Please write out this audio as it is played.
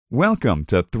Welcome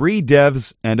to Three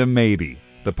Devs and a Maybe,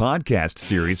 the podcast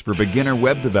series for beginner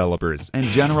web developers and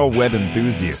general web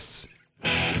enthusiasts.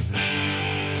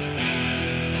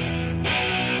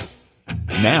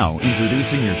 Now,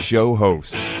 introducing your show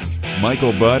hosts,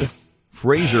 Michael Budd,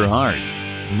 Fraser Hart,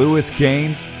 Lewis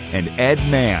Gaines, and Ed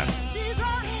Mann.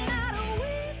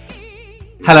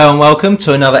 Hello and welcome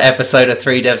to another episode of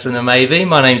Three Devs and a Maybe.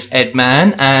 My name's Ed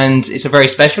Mann, and it's a very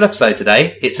special episode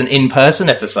today. It's an in-person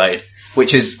episode,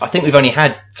 which is, I think we've only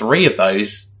had 3 of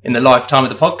those in the lifetime of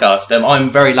the podcast. I'm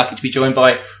very lucky to be joined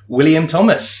by William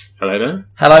Thomas. Hello there.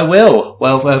 Hello, Will.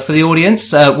 Well, for the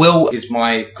audience, Will is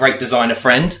my great designer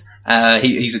friend.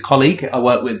 He's a colleague. I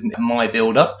work with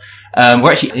MyBuilder.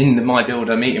 We're actually in the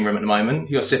MyBuilder meeting room at the moment.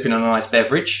 You're sipping on a nice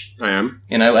beverage. I am.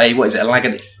 You know, what is it? A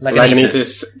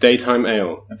Lagunitas Daytime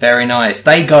Ale. Very nice.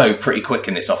 They go pretty quick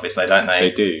in this office, though, don't they?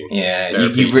 They do. Yeah,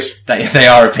 they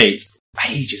are a peach.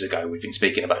 Ages ago, we've been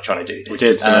speaking about trying to do this. We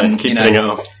did, so keep putting it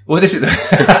off. Well, this is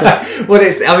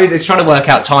it's trying to work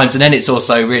out times, and then it's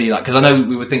also really like, because I know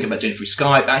we were thinking about doing it through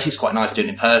Skype, but actually it's quite nice doing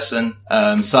it in person.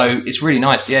 So it's really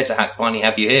nice, to finally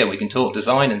have you here. We can talk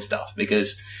design and stuff,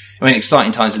 because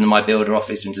exciting times in the MyBuilder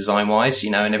office and design-wise,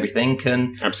 and everything.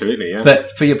 Absolutely, yeah.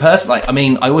 But for your person,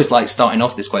 I always like starting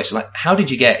off this question, how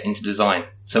did you get into design?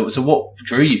 So what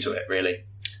drew you to it, really?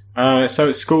 So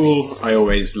at school, I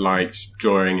always liked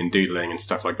drawing and doodling and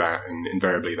stuff like that, and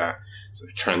invariably that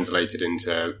sort of translated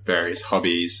into various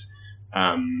hobbies.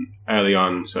 Early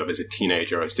on, sort of as a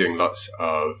teenager, I was doing lots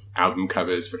of album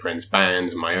covers for friends'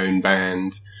 bands and my own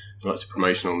band, lots of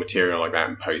promotional material like that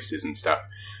and posters and stuff.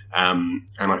 And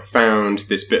I found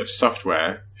this bit of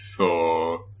software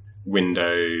for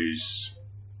Windows,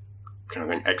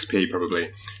 XP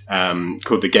probably,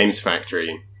 called the Games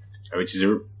Factory, which is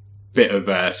a bit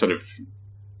of sort of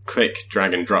click,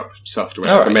 drag and drop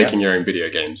software for making your own video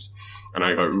games. And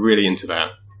I got really into that.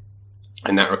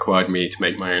 And that required me to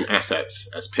make my own assets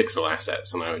as pixel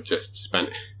assets. And I would just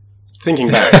spend, thinking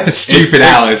back, stupid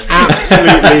hours. It's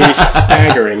absolutely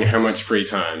staggering how much free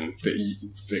time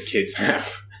that kids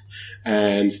have.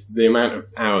 And the amount of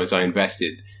hours I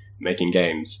invested making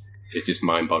games is just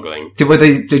mind-boggling.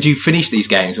 Did you finish these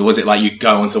games, or was it like you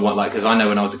go on to one, because I know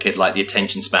when I was a kid, the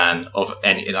attention span of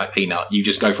any, Peanut, you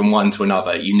just go from one to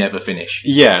another, you never finish.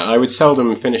 Yeah, I would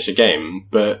seldom finish a game,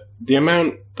 but the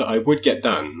amount that I would get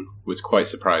done was quite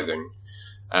surprising.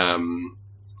 And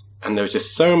there was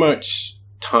just so much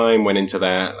time went into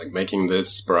that, making the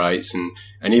sprites and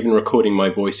even recording my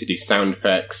voice to do sound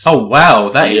effects. Oh wow,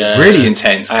 that is really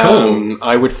intense. Cool.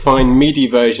 I would find MIDI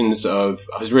versions of,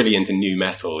 I was really into nu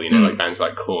metal, like bands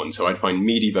like Korn, so I'd find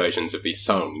MIDI versions of these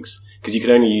songs, because you could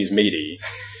only use MIDI.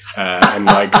 And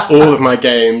all of my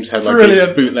games had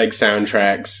these bootleg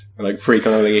soundtracks, and Freak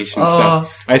on Allegation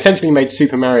stuff. I essentially made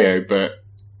Super Mario, but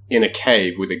in a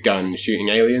cave with a gun shooting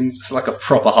aliens. It's like a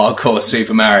proper hardcore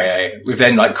Super Mario, with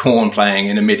then Korn playing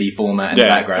in a MIDI format in the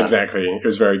background. Exactly. It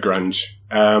was very grunge.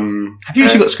 Have you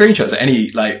actually got screenshots of any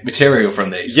material from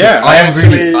these? Yeah,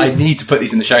 I need to put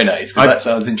these in the show notes, because that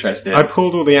sounds interesting. I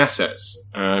pulled all the assets.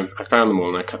 I found them all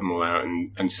and I cut them all out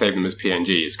and saved them as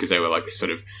PNGs, because they were this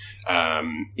sort of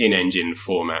in-engine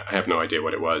format. I have no idea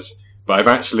what it was. But I've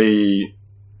actually,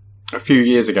 a few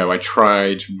years ago, I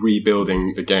tried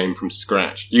rebuilding the game from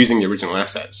scratch using the original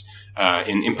assets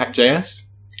in Impact.js.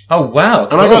 Oh, wow.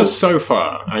 Cool. And I got so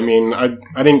far. I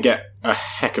didn't get a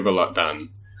heck of a lot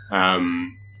done.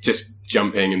 Just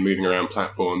jumping and moving around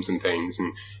platforms and things.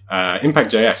 And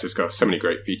Impact.js has got so many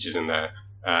great features in there.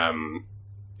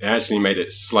 It actually made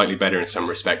it slightly better in some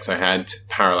respects. I had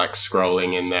parallax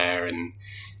scrolling in there, and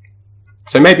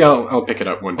so maybe I'll pick it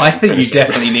up one day. I think you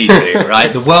definitely need to,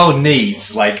 right? The world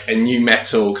needs a new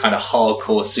metal kind of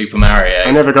hardcore Super Mario.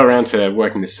 I never got around to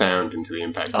working the sound into the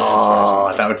Impact.js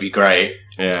version. That would be great.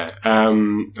 Yeah.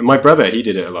 And my brother, he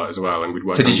did it a lot as well, and we'd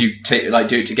work. So did you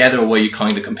do it together, or were you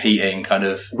kind of competing,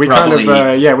 We brotherly?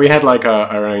 We had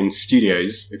our own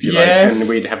studios, if you like, and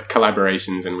we'd have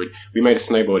collaborations, and we made a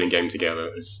snowboarding game together.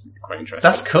 It was quite interesting.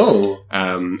 That's cool.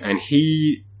 And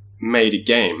he made a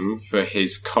game for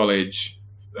his college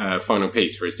final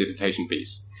piece, for his dissertation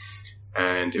piece,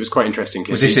 and it was quite interesting.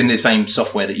 Was this in the same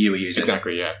software that you were using?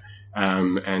 Exactly, yeah.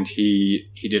 And he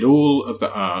did all of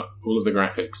the art, all of the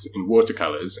graphics in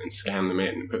watercolors, and scanned them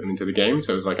in and put them into the game.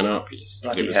 So it was like an art piece.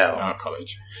 Bloody it was hell. Art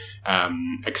college,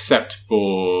 except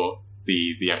for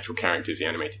the actual characters, the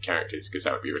animated characters, because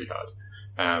that would be really hard.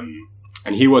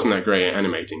 And he wasn't that great at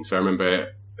animating, so I remember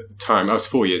at the time I was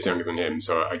 4 years younger than him,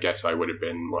 so I guess I would have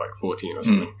been 14 or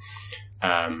something.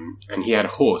 And he had a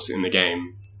horse in the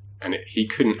game, and he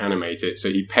couldn't animate it, so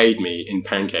he paid me in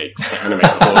pancakes to animate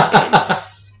the horse for him.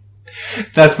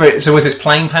 That's great. So was this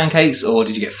plain pancakes, or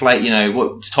did you get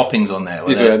what toppings on there?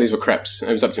 These were crepes.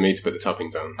 It was up to me to put the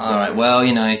toppings on. All right. Well,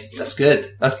 that's good.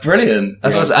 That's brilliant.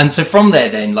 That's awesome. And so from there,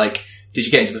 then, like, did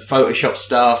you get into the Photoshop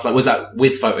stuff? Like, was that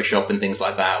with Photoshop and things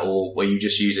like that, or were you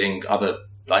just using other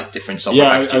like different software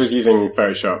packages? I was using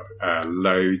Photoshop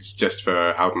loads just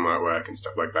for album artwork and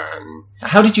stuff like that. And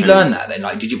how did you learn that then?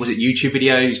 Like, was it YouTube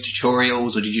videos,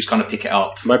 tutorials, or did you just kind of pick it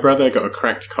up? My brother got a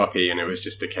cracked copy, and it was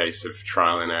just a case of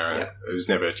trial and error. Yeah. It was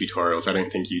never tutorials. I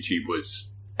don't think YouTube was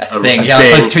a thing. I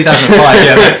suppose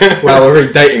 2005. Yeah. Well, we're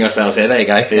really dating ourselves here. There you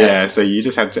go. Yeah. So you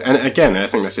just had to, and again, I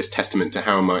think that's just testament to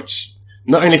how much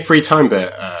not only free time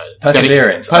but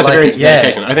perseverance, and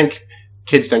dedication. I think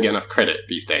kids don't get enough credit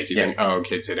these days. You think,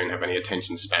 kids, they don't have any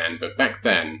attention span. But back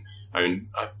then,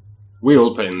 we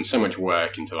all put in so much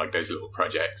work into like those little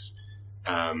projects.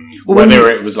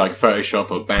 Whether it was like Photoshop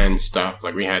or band stuff,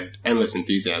 like we had endless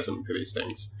enthusiasm for these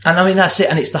things. And I mean, that's it.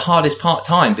 And it's the hardest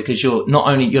time because you're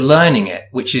learning it,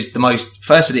 which is it's the most,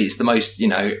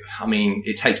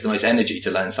 it takes the most energy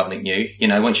to learn something new.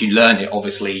 Once you learn it,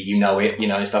 obviously, it,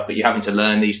 and stuff, but you're having to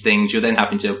learn these things. You're then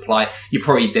having to apply. You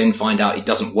probably then find out it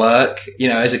doesn't work.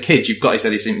 As a kid, you've got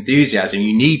this enthusiasm.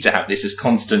 You need to have this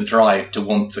constant drive to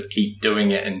want to keep doing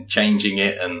it and changing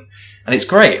it. And it's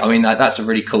great. I mean, that's a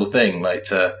really cool thing.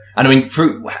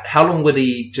 How long were do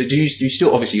you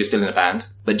still, obviously you're still in a band,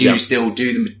 but do you still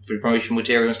do the promotional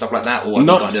material and stuff like that? Or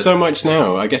not so much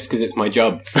now, I guess, because it's my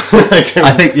job.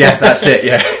 I think, that's it,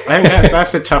 yeah. I think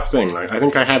that's a tough thing. Like, I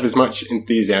think I have as much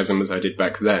enthusiasm as I did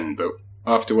back then, but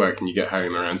after work and you get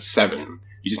home around 7,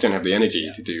 you just don't have the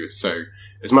energy to do it. So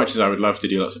as much as I would love to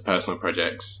do lots of personal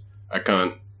projects, I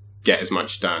can't get as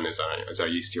much done as I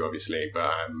used to, obviously, but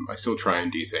I still try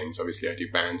and do things. Obviously, I do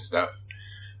band stuff.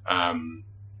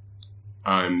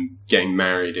 I'm getting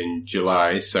married in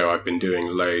July, so I've been doing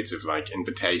loads of like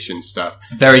invitation stuff.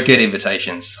 Very good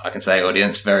invitations, I can say,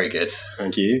 audience. Very good.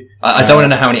 Thank you. I don't want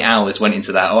to know how many hours went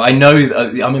into that. Or I know,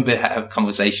 I remember having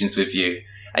conversations with you,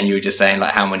 and you were just saying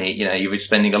like how many, you were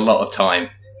spending a lot of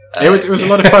time. It was a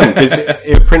lot of fun because it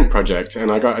was a print project, and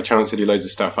I got a chance to do loads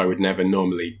of stuff I would never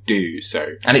normally do.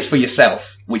 And it's for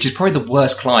yourself, which is probably the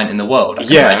worst client in the world.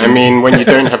 I mean, when you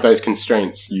don't have those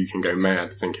constraints, you can go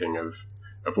mad thinking of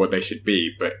what they should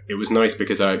be. But it was nice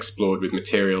because I explored with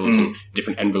materials and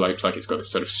different envelopes. Like it's got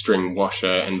this sort of string washer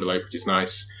envelope, which is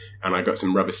nice. And I got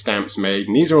some rubber stamps made,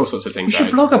 and these are all sorts of things. You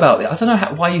should blog about it. I don't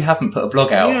know why you haven't put a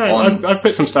blog out. Yeah, I've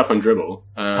put some stuff on Dribbble.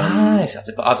 I have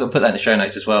to put that in the show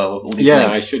notes as well. All these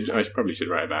links. I probably should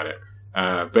write about it.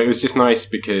 But it was just nice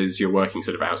because you're working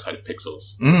sort of outside of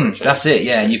pixels. That's it,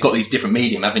 yeah. And you've got these different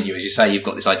medium, haven't you? As you say, you've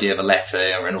got this idea of a letter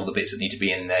and all the bits that need to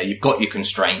be in there. You've got your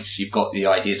constraints. You've got the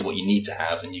ideas of what you need to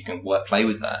have, and you can play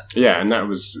with that. Yeah, and that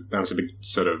was a big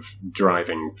sort of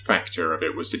driving factor of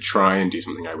it, was to try and do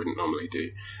something I wouldn't normally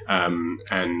do.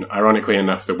 And ironically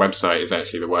enough, the website is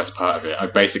actually the worst part of it.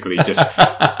 I've basically just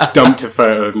dumped a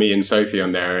photo of me and Sophie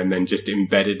on there and then just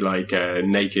embedded like a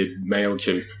naked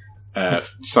MailChimp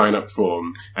sign up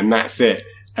form, and that's it.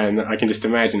 And I can just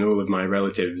imagine all of my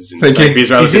relatives and Sophie's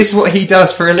relatives. Is this what he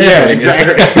does for a living? Yeah,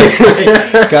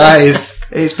 exactly. Guys,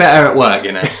 it's better at work,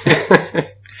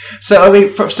 So, I mean,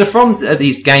 from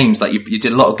these games, like you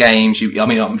did a lot of games.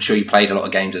 I'm sure you played a lot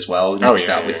of games as well.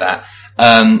 With that.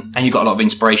 And you got a lot of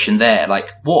inspiration there.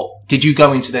 Like, what did you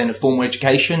go into then a formal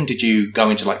education? Did you go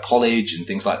into like college and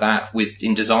things like that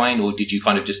in design, or did you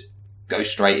kind of just go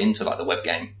straight into like the web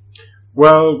game?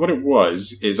 Well, what it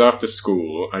was is after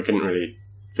school, I couldn't really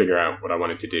figure out what I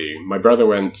wanted to do. My brother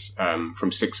went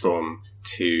from sixth form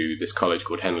to this college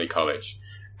called Henley College.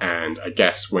 And I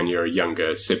guess when you're a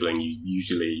younger sibling, you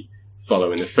usually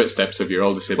follow in the footsteps of your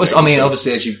older sibling. Well, I mean,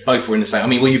 obviously, as you both were in the same...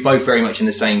 were you both very much in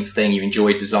the same thing? You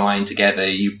enjoyed design together.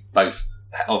 You both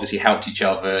obviously helped each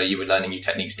other. You were learning new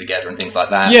techniques together and things like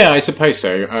that. Yeah, I suppose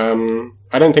so.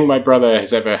 I don't think my brother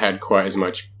has ever had quite as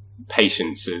much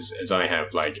patience as I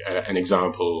have. Like an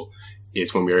example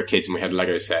is when we were kids and we had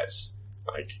Lego sets.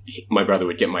 Like my brother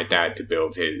would get my dad to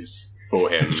build his for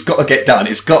him. It's got to get done.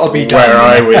 It's got to be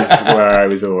done. Where I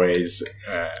was always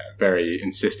very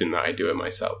insistent that I do it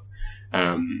myself.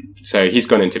 So he's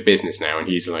gone into business now, and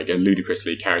he's like a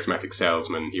ludicrously charismatic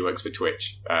salesman. He works for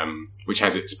Twitch, which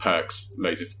has its perks,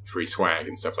 loads of free swag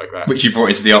and stuff like that. Which you brought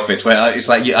into the office, where it's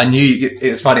like, I knew,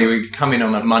 it's funny, we come in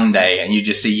on a Monday and you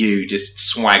just see you just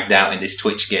swagged out in this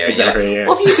Twitch gear. Exactly, yeah.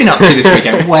 What have you been up to this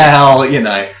weekend? Well,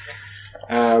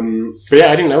 But yeah,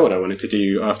 I didn't know what I wanted to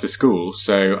do after school,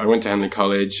 so I went to Henley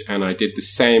College and I did the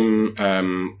same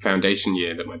foundation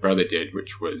year that my brother did,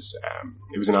 which was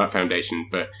it was an art foundation,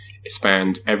 but it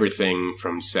spanned everything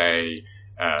from, say,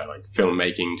 like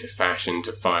filmmaking to fashion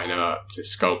to fine art to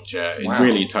sculpture. It Wow.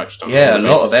 really touched on Yeah, a all the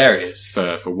lot of bases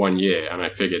areas. for 1 year. And I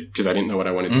figured, because I didn't know what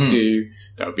I wanted to do,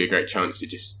 that would be a great chance to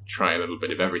just try a little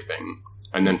bit of everything.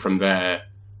 And then from there,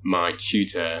 my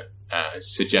tutor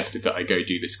suggested that I go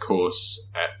do this course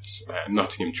at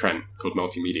Nottingham Trent called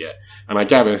Multimedia. And I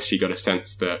gather she got a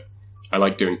sense that I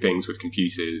like doing things with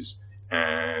computers,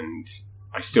 and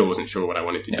I still wasn't sure what I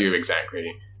wanted to do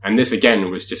exactly. And this, again,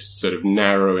 was just sort of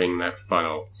narrowing that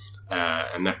funnel.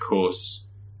 And that course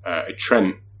at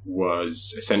Trent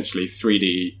was essentially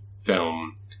 3D,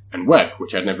 film, and web,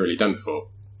 which I'd never really done before.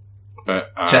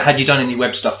 But So had you done any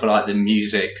web stuff for like the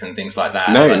music and things like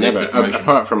that? no, like never. the promotion?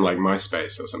 Apart from like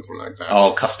MySpace or something like that.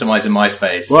 Oh, customizing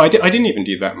MySpace. Well, I didn't even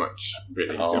do that much,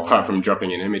 really, Oh, apart from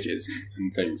dropping in images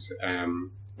and things.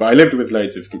 But I lived with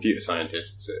loads of computer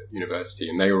scientists at university,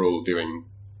 and they were all doing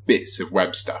bits of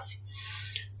web stuff.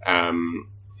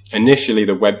 Initially,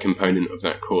 the web component of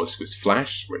that course was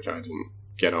Flash, which I didn't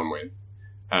get on with.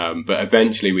 But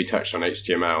eventually we touched on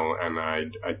HTML, and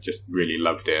I just really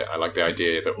loved it. I liked the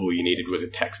idea that all you needed was a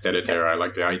text editor. I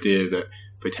liked the idea that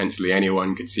potentially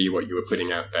anyone could see what you were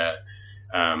putting out there.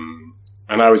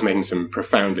 And I was making some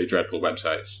profoundly dreadful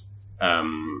websites.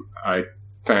 I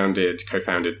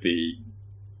co-founded the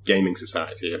gaming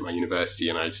society at my university,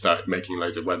 and I started making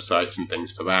loads of websites and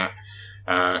things for that.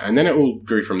 And then it all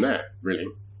grew from there, really.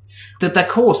 That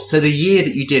course, so the year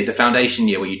that you did, the foundation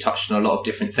year where you touched on a lot of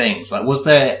different things, like was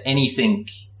there anything,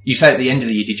 you say at the end of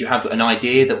the year, did you have an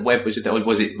idea that web was it, or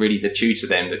was it really the tutor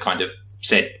then that kind of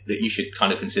said that you should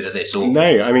kind of consider this? Or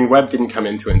No, I mean, web didn't come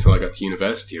into it until I got to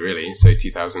university, really. So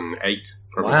 2008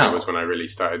 probably Wow. was when I really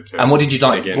started to. And what did you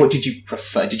like? dig in. What did you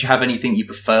prefer? Did you have anything you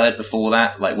preferred before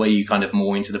that? Like, were you kind of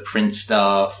more into the print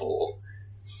stuff or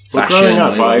Well, fashion? growing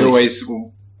up, or I always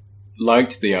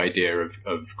liked the idea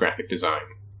of graphic design,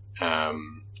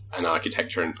 and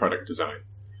architecture and product design.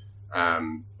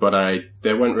 But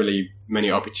there weren't really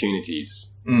many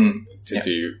opportunities to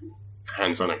do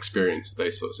hands-on experience of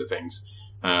those sorts of things.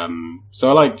 So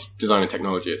I liked design and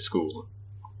technology at school,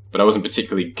 but I wasn't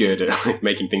particularly good at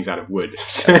making things out of wood.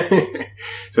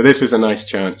 So this was a nice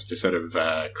chance to sort of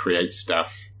create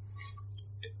stuff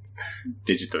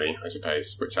digitally, I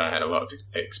suppose, which I had a lot of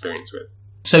experience with.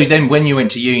 So then when you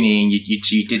went to uni and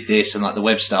you did this and like the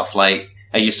web stuff, like,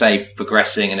 as you say,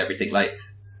 progressing and everything, like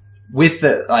with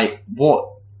the, like, what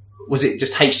was it,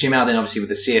 just HTML then obviously with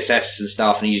the CSS and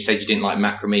stuff, and you said you didn't like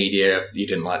Macromedia, you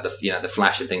didn't like the, you know, the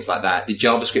Flash and things like that. Did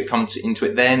JavaScript come into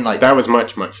it then? Like That was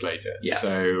much, much later. Yeah.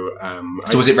 So,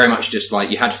 so was it very much just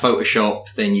like you had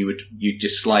Photoshop, then you'd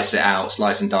just slice it out,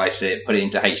 slice and dice it, put it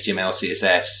into HTML,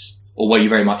 CSS, or were you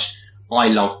very much, I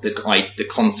loved the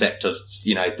concept of,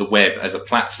 you know, the web as a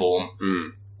platform,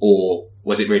 or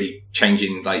was it really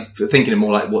changing, like thinking of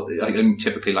more like what, like, I mean,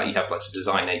 typically like you have lots of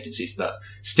design agencies that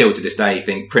still to this day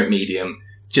think print medium,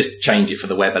 just change it for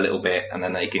the web a little bit and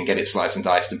then they can get it sliced and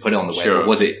diced and put it on the web. Sure. Or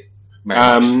was it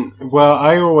very much? Well,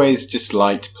 I always just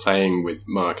liked playing with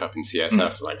markup and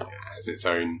CSS, like as its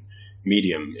own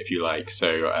medium, if you like.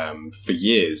 So for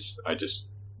years, I just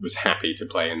was happy to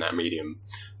play in that medium.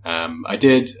 I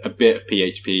did a bit of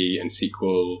PHP and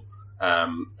SQL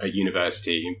at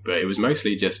university, but it was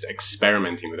mostly just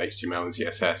experimenting with HTML and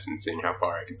CSS and seeing how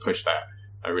far I could push that.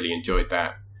 I really enjoyed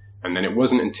that. And then it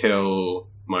wasn't until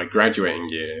my graduating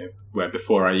year, where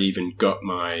before I even got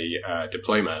my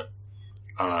diploma,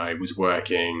 I was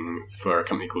working for a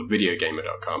company called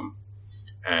videogamer.com,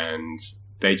 and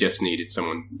they just needed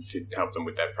someone to help them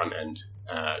with their front end,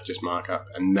 just markup.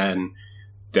 And then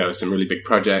there were some really big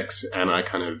projects, and I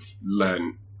kind of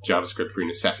learned JavaScript through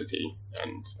necessity,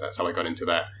 and that's how I got into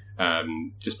that.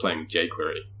 Just playing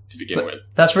jQuery to begin with.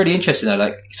 That's really interesting though.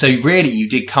 Like, so really you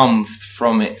did come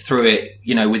from it, through it,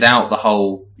 you know, without the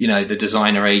whole, you know, the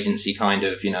designer agency kind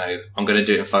of, you know, I'm going to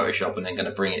do it in Photoshop and then going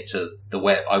to bring it to the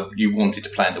web. You wanted to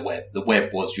play on the web. The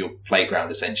web was your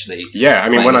playground essentially. Yeah, I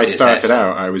mean, when I CSS. started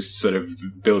out, I was sort of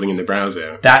building in the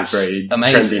browser. That's very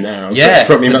amazing. trendy now. Yeah,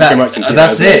 Probably not so much in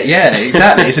that's 2008. it. Yeah,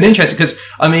 exactly. It's an interesting, because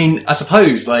I mean, I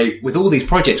suppose like with all these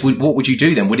projects, what would you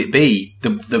do then? Would it be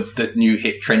the new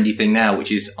hit trendy thing now,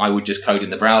 which is I would just code in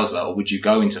the browser, or would you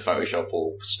go into Photoshop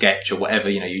or Sketch or whatever,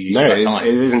 you know, you use No, at that time?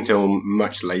 it isn't until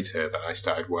much later that I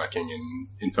started working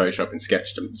in Photoshop and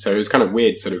Sketch. So it was kind of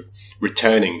weird sort of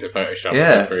returning to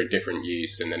Photoshop for a different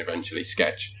use, and then eventually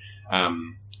Sketch.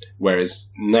 Whereas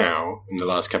now, in the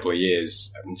last couple of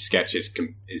years, Sketch is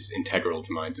integral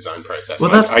to my design process.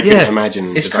 Well, I couldn't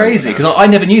imagine. It's crazy because I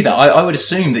never knew that. I would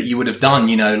assume that you would have done,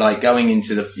 like going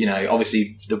into the,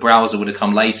 obviously the browser would have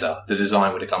come later, the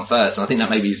design would have come first, and I think that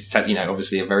maybe is,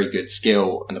 obviously a very good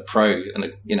skill and a pro, and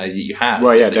that you have.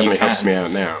 Well, yeah, it definitely helps me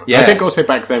out now. Yeah. I think also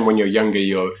back then when you're younger,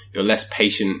 you're less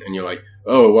patient, and you're like,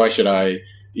 oh, why should I?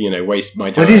 Waste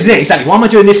my time. Well, this is it, exactly. Why am I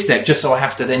doing this step just so I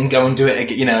have to then go and do it,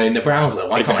 in the browser?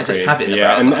 Why can't I just have it in the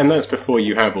browser? And that's before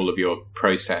you have all of your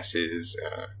processes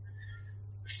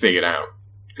figured out,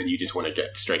 and you just want to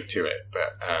get straight to it.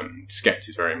 But Sketch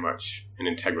is very much an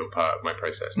integral part of my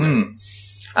process now.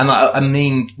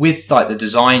 And with the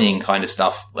designing kind of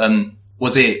stuff,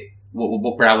 was it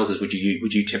what browsers would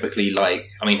you typically like?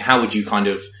 How would you kind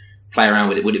of play around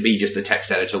with it? Would it be just the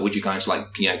text editor? Would you go into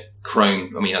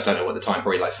Chrome? I don't know what the time,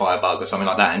 probably like Firebug or something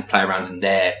like that, and play around in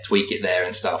there, tweak it there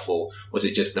and stuff? Or was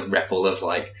it just the REPL of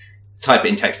type it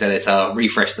in text editor,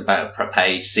 refresh the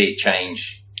page, see it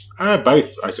change?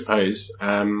 Both, I suppose.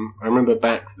 I remember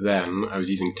back then I was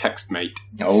using TextMate.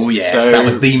 Oh yes, that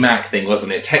was the Mac thing,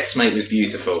 wasn't it? TextMate was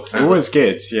beautiful. It was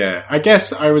good, yeah. I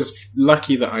guess I was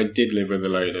lucky that I did live with a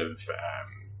load of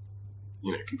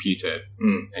computer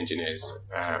engineers.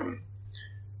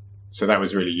 So that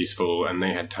was really useful, and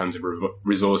they had tons of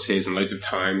resources and loads of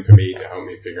time for me to help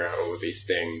me figure out all of these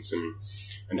things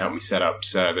and help me set up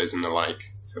servers and the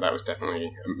like. So that was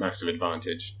definitely a massive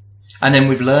advantage. And then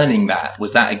with learning that,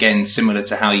 was that again similar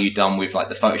to how you'd done with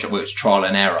the Photoshop, where it was trial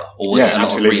and error? Or was it a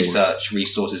lot of research,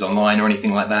 resources online or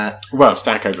anything like that? Well,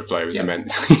 Stack Overflow was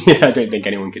immense. I don't think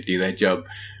anyone could do their job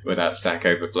without Stack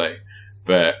Overflow.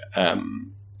 But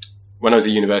when I was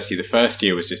at university, the first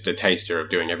year was just a taster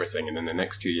of doing everything, and then the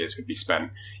next 2 years would be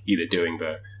spent either doing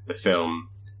the film,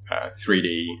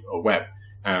 3D, or web.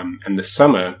 And the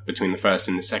summer between the first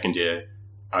and the second year,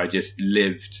 I just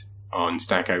lived on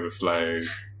Stack Overflow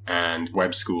and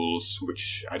web schools,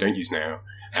 which I don't use now.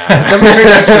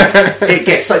 It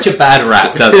gets such a bad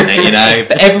rap, doesn't it?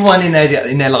 But everyone in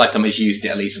their lifetime has used it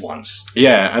at least once.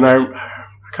 Yeah, and I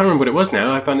can't remember what it was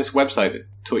now. I found this website that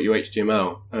taught you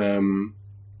HTML.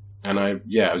 And I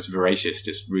was voracious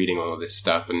just reading all of this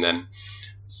stuff. And then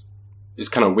it's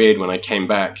kind of weird when I came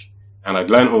back and I'd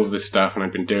learned all of this stuff and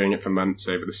I'd been doing it for months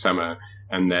over the summer.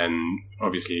 And then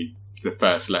obviously the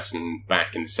first lesson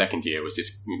back in the second year was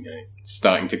just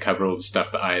starting to cover all the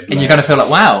stuff that I had learned. And you kind of feel like,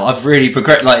 wow, I've really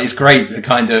progressed. It's great to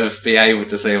kind of be able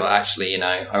to say, well, actually,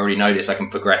 I already know this. I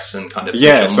can progress and kind of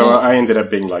so I ended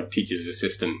up being teacher's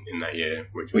assistant in that year,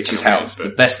 which is how the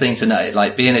best thing to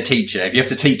know. Being a teacher, if you have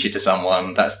to teach it to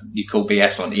someone, you call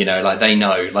BS on. They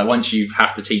know. Once you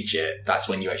have to teach it, that's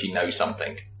when you actually know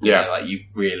something. You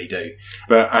really do.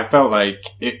 But I felt like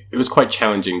it was quite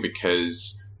challenging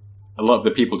because a lot of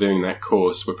the people doing that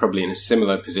course were probably in a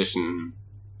similar position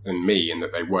than me in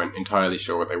that they weren't entirely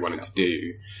sure what they wanted to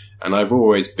do. And I've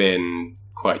always been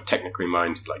quite technically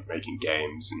minded, making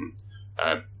games, and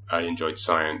I enjoyed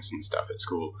science and stuff at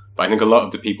school. But I think a lot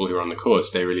of the people who were on the course,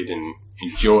 they really didn't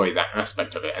enjoy that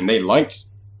aspect of it. And they liked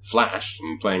Flash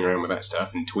and playing around with that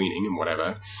stuff and tweening and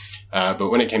whatever. But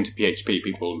when it came to PHP,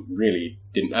 people really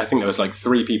didn't. I think there was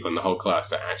 3 people in the whole class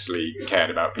that actually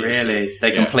cared about PHP. Really?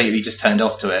 They completely just turned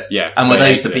off to it? Yeah. And were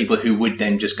those the people who would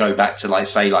then just go back to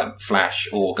say Flash,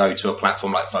 or go to a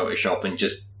platform like Photoshop and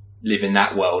just live in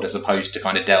that world as opposed to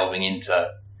kind of delving into...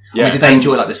 did they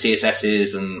enjoy the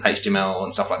CSSs and HTML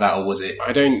and stuff like that, or was it...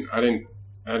 I don't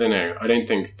know. I don't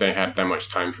think they had that much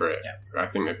time for it. Yeah. I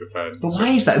think they preferred... But why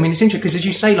is that? It's interesting because, as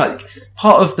you say,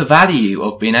 part of the value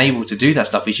of being able to do that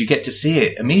stuff is you get to see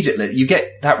it immediately. You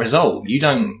get that result. You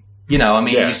don't...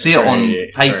 you see it on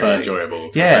paper. Very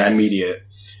enjoyable. Yeah. Immediate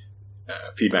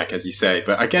feedback, as you say.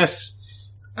 But I guess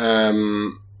they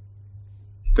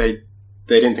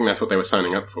didn't think that's what they were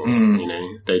signing up for.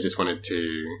 They just wanted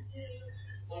to...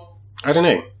 I don't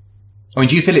know.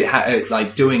 Do you feel it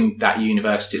had, doing that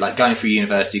university, going through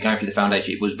university, going through the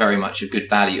foundation, it was very much a good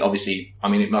value? Obviously,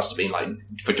 it must have been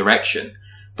for direction,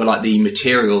 but the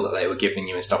material that they were giving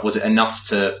you and stuff, was it enough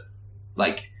to,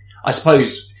 I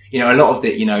suppose, a lot of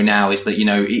it, now is that,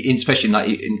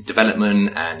 especially in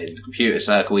development and in the computer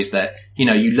circle, is that,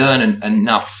 you learn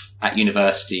enough at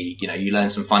university, you learn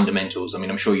some fundamentals.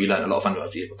 I'm sure you learn a lot of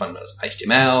fundamentals of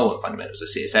HTML and fundamentals of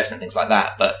CSS and things like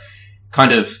that, but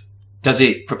kind of, does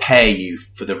it prepare you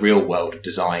for the real world of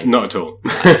design? Not at all.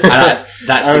 That's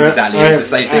exactly it's the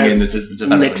same thing in the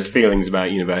development. Mixed feelings about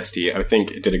university. I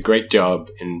think it did a great job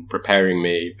in preparing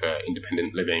me for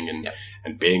independent living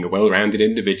and being a well-rounded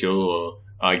individual, or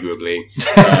arguably.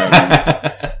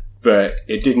 But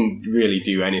it didn't really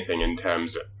do anything in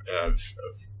terms of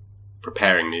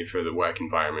preparing me for the work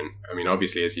environment. I mean,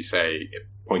 obviously, as you say, it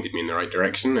pointed me in the right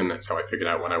direction, and that's how I figured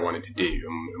out what I wanted to do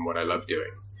and what I love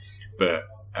doing. But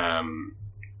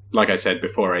like I said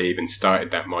before I even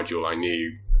started that module, I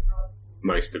knew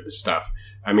most of the stuff.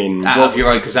 I mean, out of your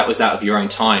own, because that was out of your own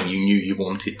time. You knew you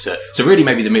wanted to. So really,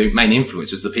 maybe the main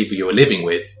influence was the people you were living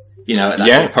with. You know,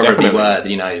 that probably were,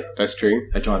 you know, that's true,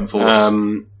 a driving force.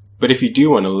 But if you do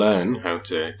want to learn how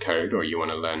to code, or you want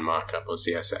to learn markup or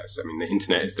CSS, I mean, the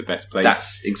internet is the best place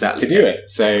That's exactly to do it.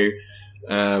 So,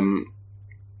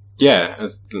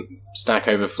 Stack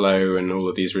Overflow and all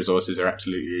of these resources are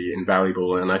absolutely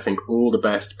invaluable. And I think all the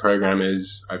best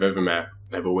programmers I've ever met,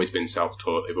 they've always been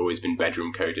self-taught. They've always been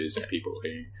bedroom coders, people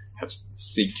who have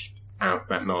seeked out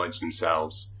that knowledge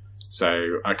themselves.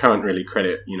 So I can't really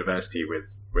credit university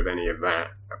with any of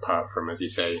that, apart from, as you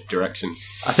say, direction.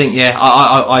 I think,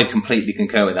 I completely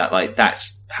concur with that. Like,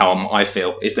 that's how I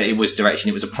feel, is that it was direction.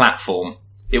 It was a platform.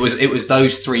 It was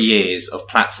those 3 years of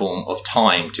platform, of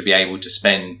time to be able to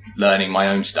spend learning my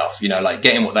own stuff, you know, like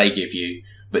getting what they give you,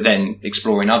 but then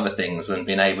exploring other things and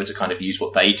being able to kind of use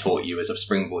what they taught you as a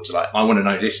springboard to, like, I want to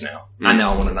know this now, and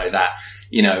now I want to know that,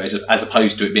 you know, as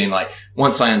opposed to it being like,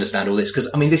 once I understand all this, because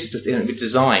I mean, this is the thing with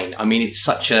design. I mean, it's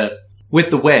such a, with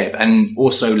the web and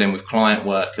also then with client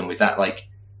work and with that, like,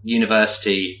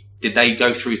 university, did they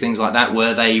go through things like that?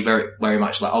 Were they very, very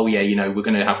much like, oh yeah, you know, we're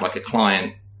going to have like a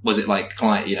client? Was it like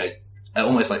client, you know,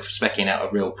 almost like speccing out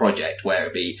a real project where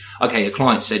it'd be, okay, a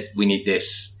client said, we need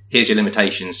this. Here's your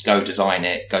limitations. Go design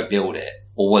it. Go build it.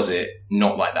 Or was it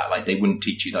not like that? Like, they wouldn't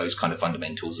teach you those kind of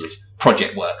fundamentals of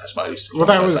project work, I suppose. Well,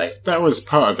 that was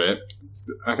part of it.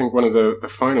 I think one of the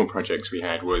final projects we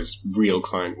had was real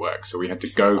client work. So we had to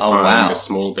go find a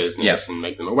small business and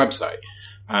make them a website.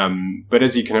 But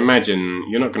as you can imagine,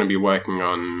 you're not going to be working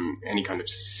on any kind of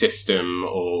system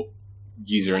or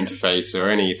user interface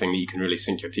or anything that you can really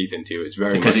sink your teeth into. It's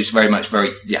it's very much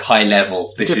high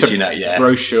level. This is, you know,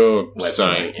 brochure website,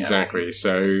 site, exactly.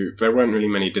 So there weren't really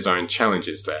many design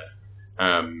challenges there,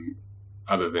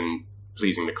 other than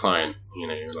pleasing the client. You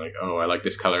know, like, oh, I like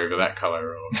this color over that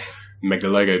color, or make the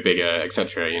logo bigger,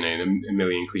 etc. You know, a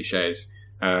million cliches.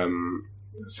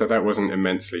 So that wasn't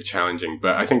immensely challenging,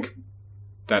 but I think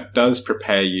that does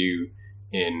prepare you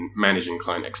in managing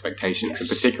client expectations, and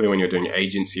particularly when you're doing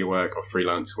agency work or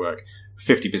freelance work,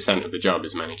 50% of the job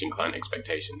is managing client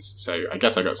expectations. So I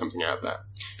guess I got something out of that.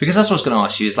 Because that's what I was going to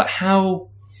ask you, is like,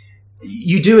 how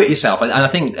you do it yourself. And I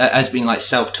think as being like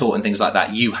self-taught and things like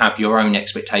that, you have your own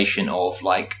expectation of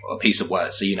like a piece of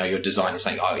work. So, you know, your design is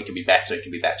saying, oh, it can be better, it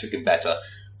can be better, it can be better.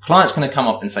 Client's going to come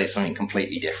up and say something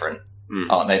completely different.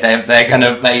 Aren't they? They're going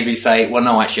to maybe say, well,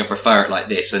 no, actually I prefer it like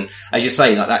this. And as you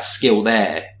say, like, that skill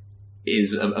there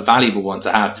is a valuable one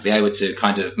to have, to be able to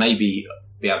kind of maybe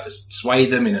be able to sway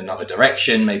them in another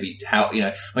direction. Maybe how, you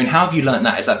know, I mean, how have you learned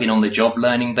that? Has that been on the job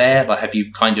learning there? Like, have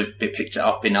you kind of picked it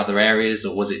up in other areas,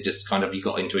 or was it just kind of you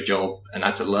got into a job and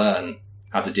had to learn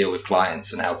how to deal with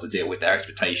clients and how to deal with their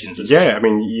expectations? Yeah, I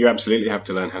mean, you absolutely have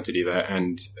to learn how to do that,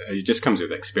 and it just comes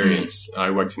with experience. I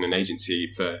worked in an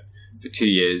agency for 2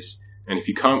 years, and if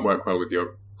you can't work well with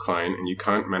your client and you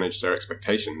can't manage their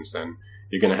expectations, then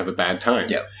you're going to have a bad time.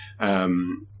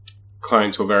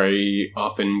 Clients will very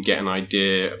often get an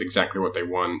idea of exactly what they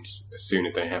want as soon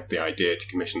as they have the idea to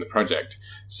commission the project.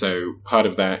 So part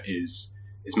of that is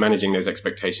managing those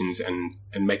expectations and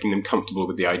making them comfortable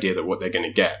with the idea that what they're going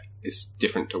to get is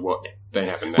different to what they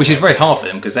have in their Which head. is very hard for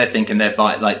them, because they're thinking they're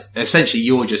like, essentially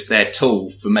you're just their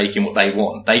tool for making what they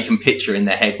want. They can picture in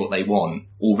their head what they want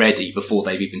already before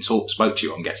they've even spoke to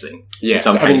you, I'm guessing. Yeah,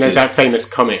 I mean, there's that famous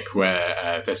comic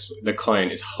where the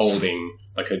client is holding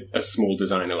like a small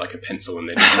designer, like a pencil, and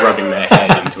they're just rubbing their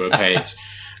head into a page.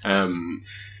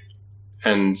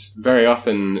 And very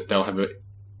often they'll have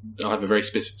a very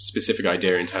specific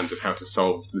idea in terms of how to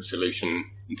solve the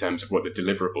solution, in terms of what the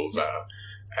deliverables are.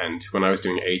 And when I was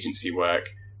doing agency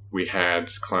work, we had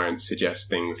clients suggest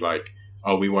things like,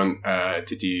 oh, we want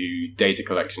to do data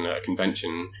collection at a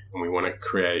convention, and we want to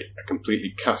create a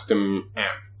completely custom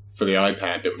app for the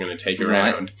iPad that we're going to take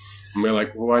around. And we're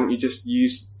like, well, why don't you just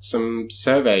use some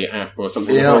survey app or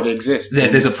something that already exists?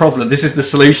 There's a problem. This is the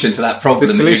solution to that problem.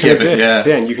 The solution exists,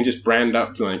 and you can just brand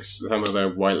up like some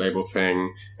other white label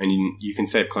thing, and you can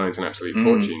save clients an absolute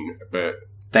fortune. But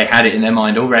they had it in their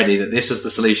mind already that this was the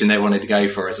solution they wanted to go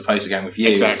for, as opposed to going with you.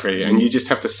 Exactly, and you just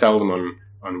have to sell them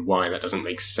on why that doesn't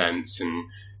make sense.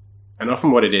 And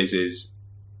often what it is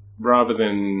rather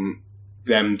than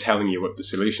them telling you what the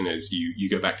solution is, you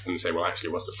go back to them and say, well, actually,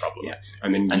 what's the problem? Yeah.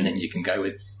 And then you can go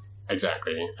with...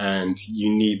 Exactly. And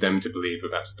you need them to believe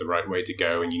that that's the right way to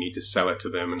go, and you need to sell it to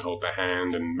them and hold their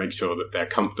hand and make sure that they're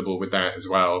comfortable with that as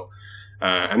well.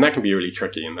 And that can be really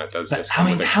tricky, and that does But, just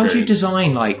come with how do you experience.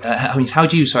 design, how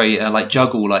do you, like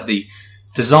juggle, like the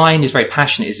design is very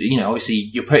passionate. Is, obviously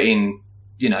you're putting,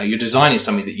 you're designing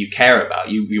something that you care about.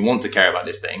 You want to care about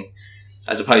this thing,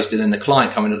 as opposed to then the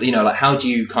client coming, like how do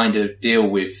you kind of deal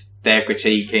with their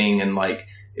critiquing and like,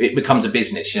 it becomes a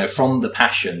business, from the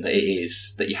passion that it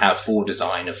is that you have for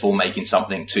design and for making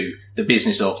something to the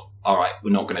business of, all right,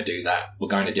 we're not going to do that. We're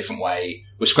going a different way.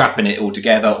 We're scrapping it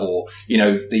altogether, or,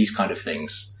 these kind of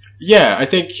things. Yeah, I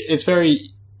think it's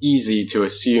very easy to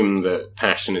assume that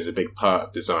passion is a big part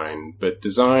of design, but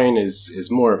design is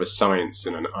more of a science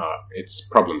than an art. It's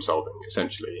problem solving,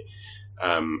 essentially.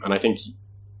 And I think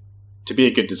to be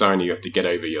a good designer, you have to get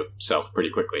over yourself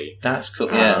pretty quickly. That's cool.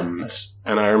 Yeah.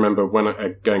 And I remember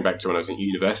going back to when I was in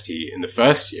university in the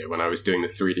first year when I was doing the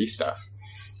 3D stuff,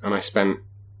 and I spent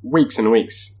weeks and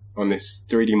weeks on this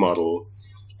 3D model.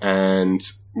 And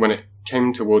when it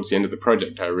came towards the end of the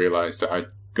project, I realized that I'd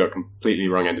got completely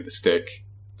wrong end of the stick.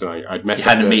 I'd messed You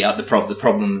had up to meet up the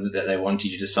problem that they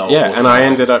wanted you to solve. Yeah, and I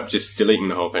ended up just deleting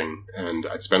the whole thing, and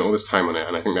I'd spent all this time on it,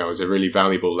 and I think that was a really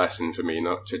valuable lesson for me,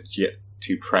 not to get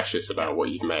too precious about what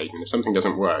you've made. And if something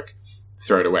doesn't work,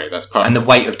 throw it away. That's part And of the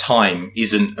weight of time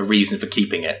isn't a reason for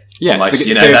keeping it. Yeah, Almost,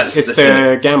 it's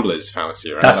the gambler's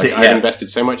fallacy, right? That's it, yeah. I've invested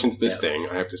so much into this thing,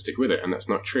 I have to stick with it, and that's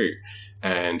not true.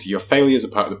 And your failures are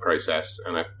part of the process,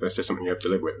 and that's just something you have to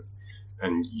live with.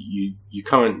 And you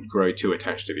can't grow too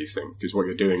attached to these things, because what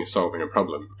you're doing is solving a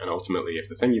problem. And ultimately, if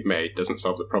the thing you've made doesn't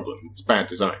solve the problem, it's bad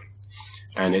design.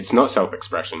 And it's not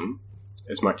self-expression,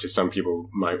 as much as some people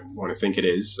might want to think it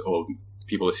is, or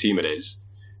people assume it is.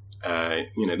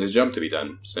 There's a job to be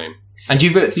done. So, and do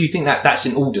you think that that's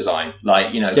in all design,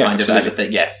 like kind of absolutely. as a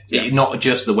thing? Yeah. Not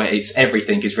just the way it's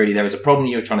everything. Is really there is a problem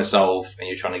you're trying to solve, and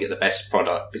you're trying to get the best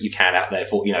product that you can out there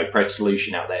for best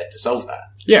solution out there to solve that.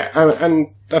 Yeah, and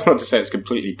that's not to say it's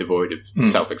completely devoid of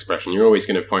self-expression. You're always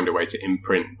going to find a way to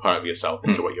imprint part of yourself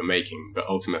into what you're making, but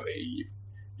ultimately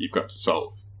you've got to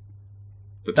solve.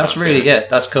 That's really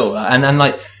that's cool. And then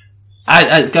like.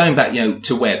 Going back,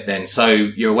 to web then. So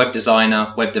you're a web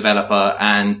designer, web developer,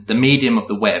 and the medium of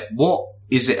the web. What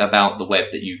is it about the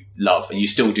web that you love and you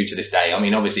still do to this day? I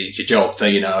mean, obviously it's your job. So,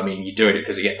 you're doing it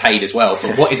because you get paid as well.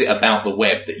 But what is it about the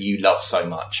web that you love so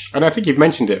much? And I think you've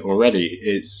mentioned it already.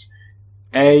 It's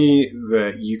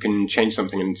that you can change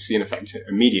something and see an effect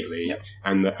immediately,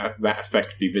 and that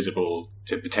effect be visible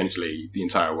to potentially the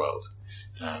entire world.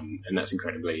 And that's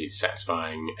incredibly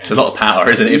satisfying. It's a lot of power,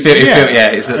 isn't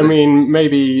it? I mean,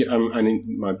 maybe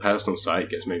my personal site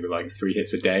gets maybe like 3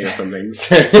 hits a day or something.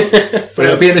 But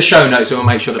it'll be in the show notes, so we'll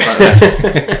make sure to put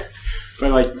that.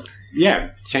 But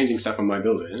changing stuff on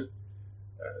MyBuilder,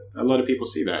 a lot of people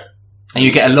see that. And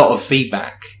you get a lot of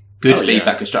feedback, good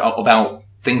feedback about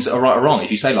things that are right or wrong.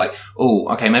 If you say like, oh,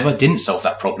 okay, maybe I didn't solve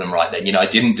that problem right then. I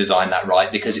didn't design that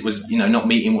right because it was, not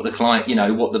meeting what the client,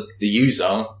 what the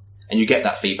user. And you get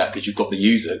that feedback because you've got the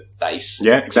user base.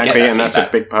 Yeah, exactly. And that's a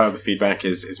big part of the feedback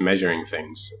is measuring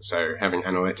things. So having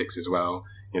analytics as well,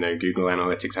 Google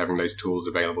Analytics, having those tools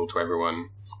available to everyone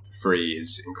free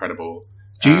is incredible.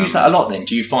 Do you use that a lot then?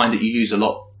 Do you find that you use a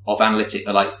lot of analytic,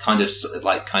 like kind of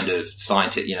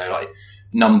scientific, like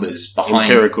numbers behind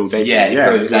empirical data?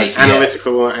 Empirical data,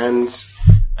 analytical and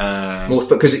more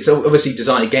because it's obviously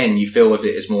design again. You feel of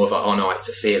it as more of like, oh no, it's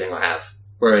a feeling I have.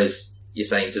 Whereas you're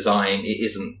saying design, it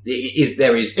isn't.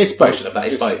 It's both of that.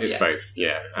 It's both. It's both.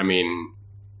 Yeah. I mean,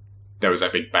 there was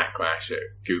that big backlash at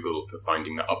Google for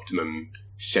finding the optimum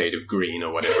shade of green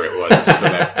or whatever it was for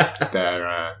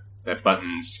their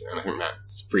buttons, and I think that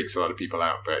freaks a lot of people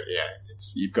out. But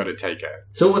you've got to take it.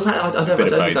 So what was that? I don't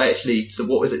think they actually. So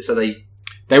what was it? So they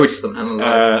would just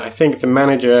I think the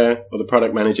manager or the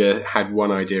product manager had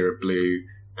one idea of blue,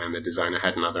 and the designer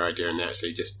had another idea, and they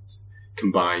actually just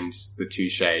combined the 2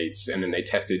 shades, and then they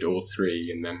tested all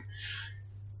 3, and then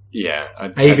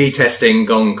A/B testing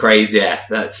gone crazy.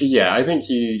 I think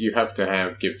you have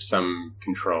to give some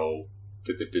control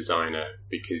to the designer,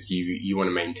 because you want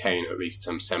to maintain at least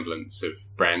some semblance of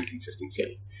brand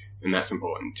consistency, and that's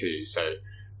important too. So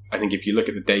I think if you look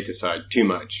at the data side too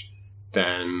much,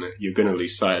 then you're going to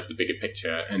lose sight of the bigger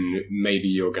picture, and maybe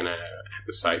you're going to have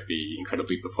the site be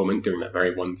incredibly performant doing that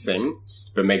very one thing,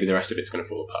 but maybe the rest of it's going to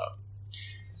fall apart.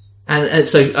 And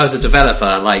so as a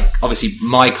developer, like obviously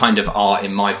my kind of art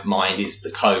in my mind is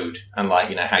the code and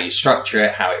how you structure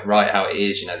it, how it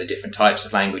is, the different types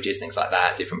of languages, things like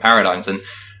that, different paradigms. And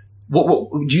what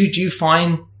do you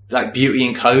find like beauty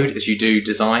in code as you do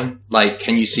design? Like,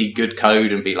 can you see good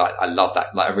code and be like, I love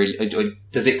that. Like,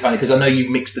 does it kind of, because I know you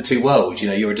mix the 2 worlds,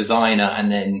 you're a designer and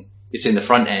then it's in the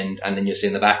front end and then you're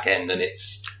seeing the back end, and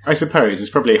it's... I suppose it's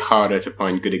probably harder to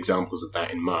find good examples of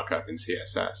that in markup in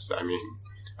CSS. I mean,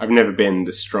 I've never been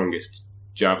the strongest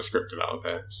JavaScript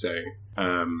developer, so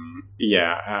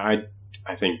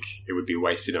I think it would be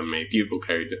wasted on me. Beautiful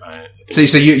code. So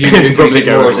you use it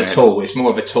more as a tool. It's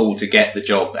more of a tool to get the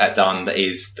job done that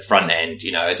is the front end,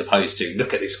 you know, as opposed to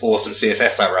look at this awesome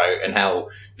CSS I wrote and how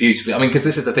beautifully. I mean, because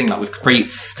this is the thing, like with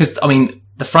because I mean,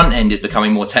 the front end is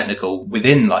becoming more technical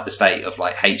within like the state of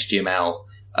like HTML,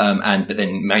 but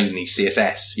then mainly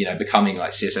CSS, you know, becoming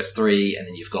like CSS3, and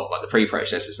then you've got like the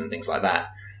preprocessors and things like that.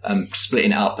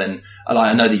 Splitting it up, and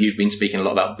I know that you've been speaking a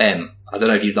lot about BEM. I don't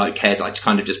know if you'd like cared like to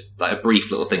kind of just like a brief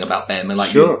little thing about BEM and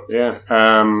like. Sure, yeah.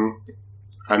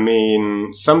 I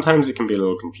mean, sometimes it can be a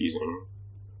little confusing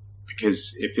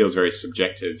because it feels very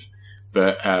subjective.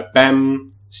 But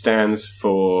BEM stands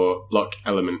for Block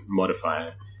Element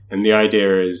Modifier, and the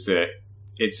idea is that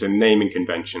it's a naming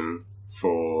convention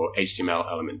for HTML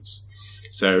elements.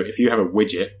 So if you have a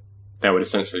widget, that would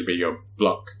essentially be your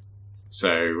block.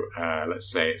 So let's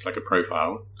say it's like a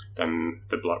profile, then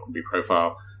the block would be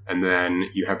profile, and then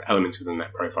you have elements within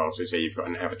that profile. So say you've got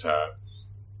an avatar,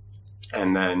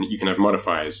 and then you can have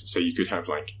modifiers. So you could have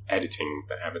like editing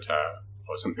the avatar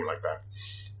or something like that.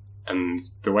 And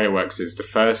the way it works is the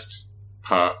first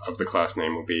part of the class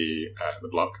name will be the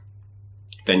block.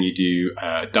 Then you do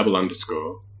a double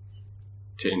underscore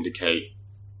to indicate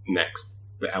next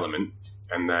the element,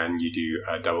 and then you do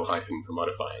a double hyphen for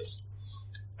modifiers.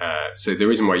 So the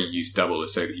reason why you use double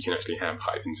is so that you can actually have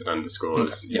hyphens and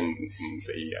underscores in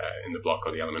the block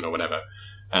or the element or whatever.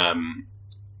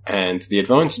 And the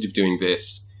advantage of doing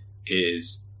this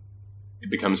is it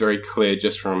becomes very clear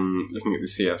just from looking at the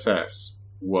CSS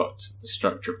what the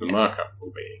structure of the markup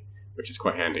will be, which is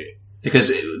quite handy. Because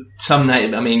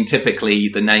typically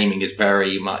the naming is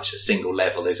very much a single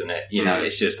level, isn't it? You know,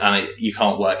 it's just, you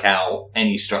can't work out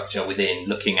any structure within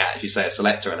looking at, as you say, a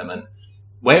selector element.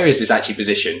 Where is this actually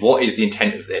positioned? What is the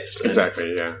intent of this?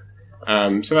 Exactly, yeah.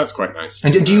 So that's quite nice.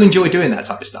 And do you enjoy doing that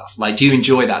type of stuff? Like, do you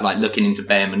enjoy that, like looking into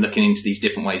BEM and looking into these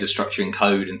different ways of structuring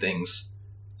code and things?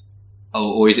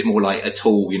 Or is it more like a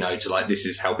tool, you know, to like, this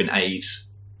is helping aid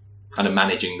kind of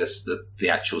managing the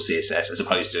actual CSS, as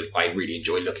opposed to I really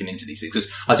enjoy looking into these things?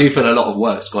 Because I do feel a lot of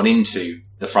work's gone into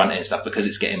the front end stuff because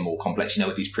it's getting more complex, you know,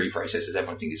 with these preprocessors.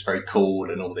 Everyone thinks it's very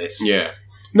cool and all this. Yeah.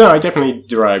 No, I definitely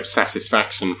derive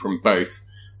satisfaction from both.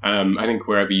 I think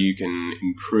wherever you can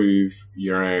improve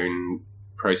your own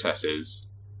processes,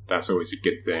 that's always a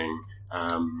good thing.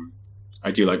 I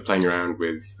do like playing around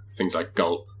with things like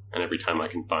gulp, and every time I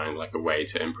can find like a way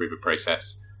to improve a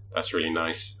process, that's really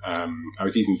nice. I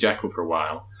was using Jekyll for a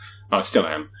while. I still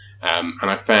am. And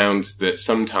I found that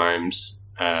sometimes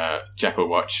Jekyll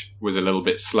Watch was a little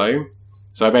bit slow.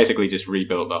 So I basically just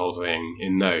rebuilt the whole thing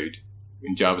in Node,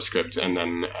 in JavaScript, and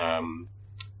then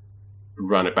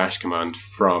run a bash command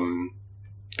from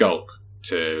gulp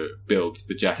to build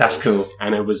the Jekyll. That's cool.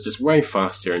 And it was just way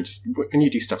faster, and just when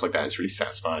you do stuff like that, it's really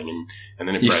satisfying. And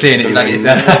then it you're breaks. Seeing it like it's,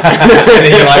 and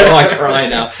then you're like, oh, I cry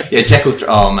now. Yeah, Jekyll 3.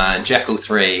 Oh man, Jekyll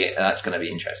 3. That's going to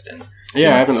be interesting.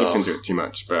 Yeah, I haven't looked into it too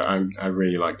much, but I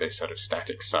really like those sort of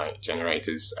static site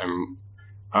generators.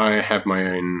 I have my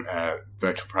own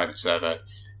virtual private server,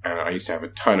 and I used to have a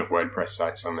ton of WordPress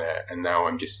sites on there, and now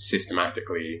I'm just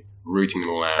systematically rooting them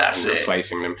all out and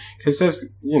replacing them, because there's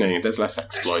less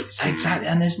exploits. Exactly,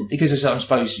 and there's, because I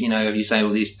suppose, you know, if you say all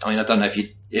these, I mean, I don't know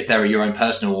if they're your own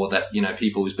personal or that, you know,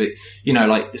 people's, but, you know,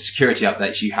 like the security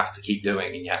updates you have to keep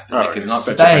doing, and you have to make them up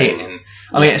to date. And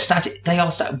I mean, they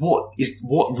are static.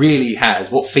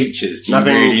 What features do you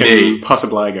Nothing really can need?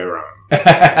 possibly go wrong.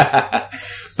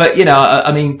 But, you know,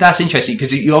 I mean, that's interesting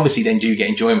because you obviously then do get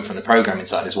enjoyment from the programming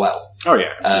side as well. Oh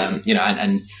yeah. You know,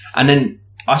 and then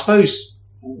I suppose,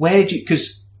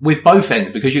 because with both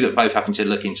ends, because you're both having to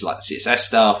look into like the CSS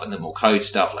stuff and the more code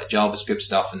stuff, like JavaScript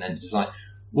stuff, and then design,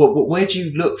 where do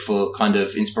you look for kind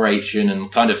of inspiration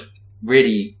and kind of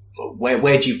really,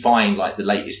 where do you find like the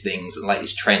latest things, the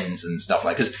latest trends and stuff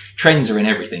like, because trends are in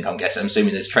everything, I'm guessing. I'm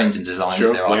assuming there's trends in design,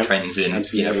 sure, there are trends in,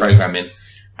 you know, programming.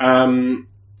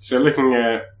 So looking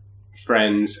at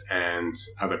friends and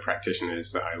other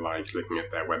practitioners that I like, looking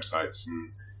at their websites,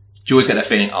 and do you always get that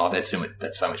feeling, oh, that's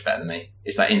so much better than me?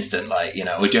 It's that instant, like, you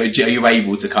know, or are you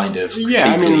able to kind of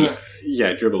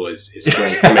Dribble is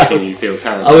great for making you feel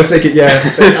terrible. I was thinking,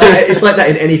 it's like that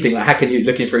in anything. Like, how can you,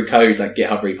 looking through code, like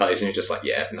GitHub repos, and you're just like,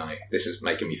 yeah, no, this is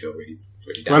making me feel really,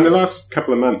 really down. Well, in the last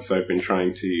couple of months, I've been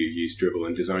trying to use Dribble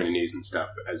and design news and stuff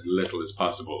as little as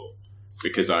possible,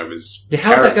 because I was... Yeah,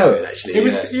 how's that going, actually? It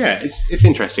was, it's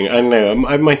interesting. I don't know.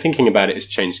 My thinking about it has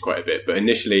changed quite a bit, but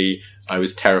initially I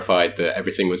was terrified that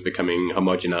everything was becoming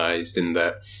homogenized and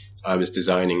that I was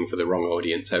designing for the wrong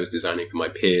audience. I was designing for my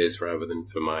peers rather than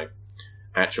for my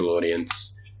actual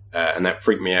audience. And that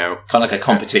freaked me out. Kind of like a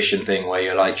competition thing where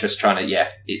you're like just trying to,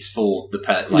 it's for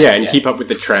the... keep up with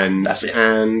the trends. That's it.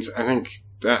 And I think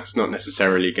that's not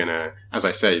necessarily going to... As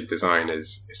I say, design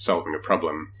is solving a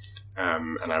problem.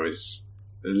 And I was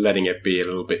letting it be a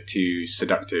little bit too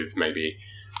seductive, maybe.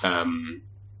 I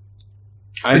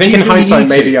think in hindsight,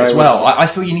 maybe I was... Well, I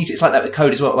feel you need to... It's like that with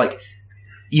code as well. Like,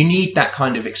 you need that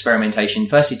kind of experimentation,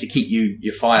 firstly, to keep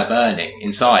your fire burning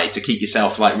inside, to keep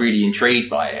yourself, like, really intrigued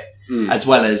by it. As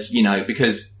well as,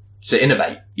 because to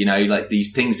innovate, like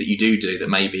these things that you do that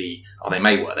maybe, they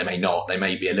may work, they may not, they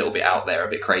may be a little bit out there, a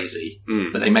bit crazy,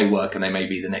 but they may work and they may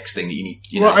be the next thing that you need,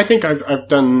 Well, I think I've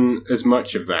done as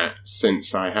much of that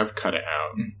since I have cut it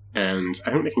out. And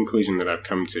I think the conclusion that I've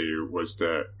come to was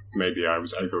that maybe I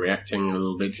was overreacting a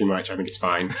little bit too much. I think it's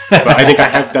fine. But I think I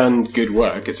have done good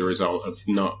work as a result of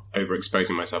not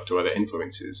overexposing myself to other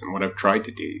influences. And what I've tried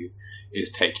to do is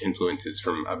take influences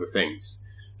from other things.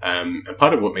 And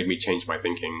part of what made me change my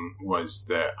thinking was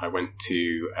that I went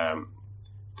to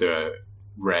the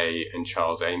Ray and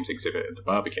Charles Ames exhibit at the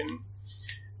Barbican,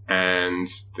 and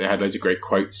they had loads of great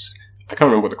quotes. I can't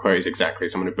remember what the quote is exactly,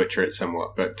 so I'm going to butcher it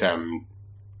somewhat, but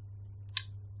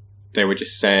they were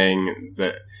just saying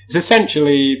that it's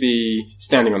essentially the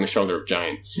standing on the shoulder of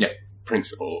giants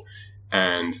principle,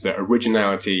 and that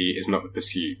originality is not the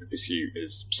pursuit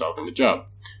is solving the job.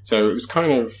 So it was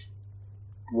kind of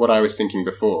what I was thinking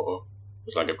before,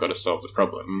 was like, I've got to solve the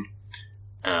problem.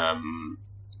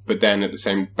 But then at the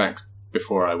same, back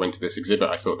before I went to this exhibit,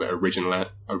 I thought that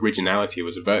originality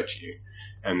was a virtue.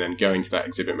 And then going to that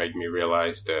exhibit made me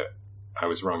realize that I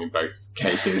was wrong in both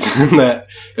cases, and that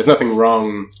there's nothing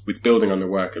wrong with building on the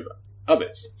work of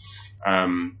others.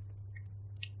 And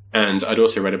I'd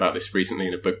also read about this recently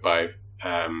in a book by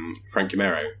Frank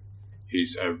Gamero,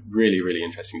 who's a really, really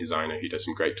interesting designer who does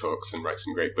some great talks and writes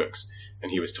some great books. And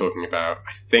he was talking about,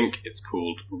 I think it's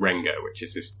called Renga, which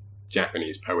is this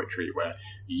Japanese poetry where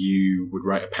you would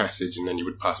write a passage and then you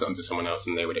would pass it on to someone else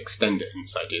and they would extend it. And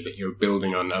this idea that you're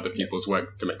building on other people's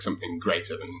work to make something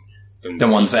greater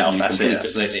than oneself. That's it,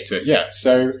 absolutely. Yeah,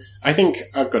 so I think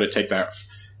I've got to take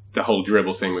the whole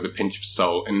dribble thing with a pinch of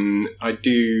salt. And I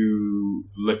do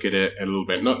look at it a little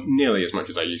bit, not nearly as much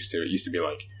as I used to. It used to be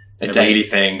like daily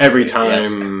thing. Every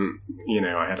time,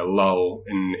 I had a lull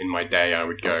in my day, I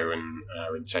would go and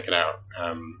I would check it out.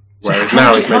 Whereas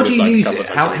now it's how do you use it?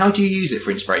 How do you use it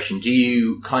for inspiration? Do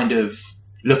you kind of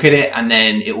look at it and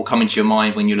then it will come into your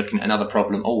mind when you're looking at another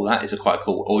problem? Oh, that is quite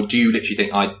cool. Or do you literally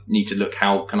think, I need to look,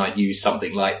 how can I use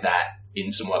something like that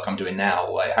in some work I'm doing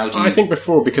now? Like, how do you... I think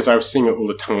before, because I was seeing it all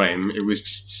the time, it was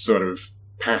just sort of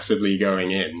passively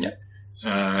going in.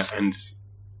 Yeah.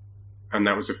 And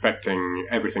that was affecting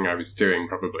everything I was doing,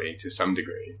 probably, to some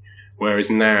degree. Whereas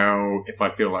now, if I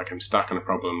feel like I'm stuck on a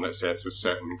problem that says a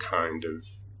certain kind of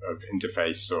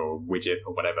interface or widget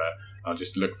or whatever, I'll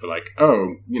just look for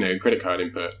credit card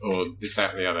input or this,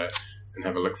 that, and the other, and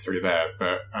have a look through there.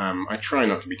 But I try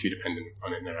not to be too dependent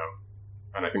on it now.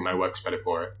 And I think my work's better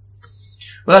for it.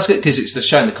 Well, that's good, because it's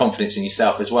showing the confidence in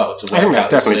yourself as well to work out. I think that's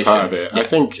definitely solution. Part of it. Yeah. I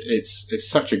think it's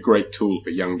such a great tool for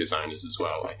young designers as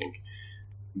well. I think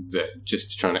that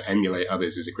just trying to emulate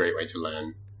others is a great way to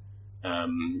learn.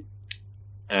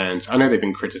 And I know they've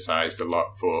been criticized a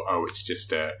lot for, it's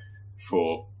just a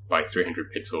 4 by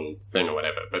 300 pixel thing or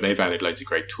whatever, but they've added loads of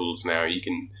great tools now. You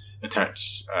can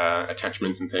attach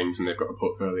attachments and things, and they've got a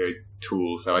portfolio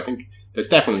tool. So I think there's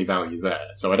definitely value there.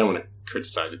 So I don't want to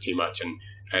criticize it too much. And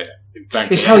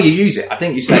it's how you use it. I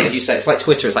think you say it's like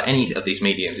Twitter. It's like any of these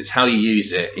mediums. It's how you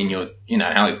use it in your,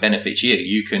 how it benefits you.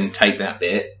 You can take that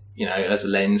bit, as a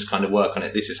lens, kind of work on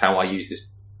it. This is how I use this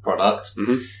product.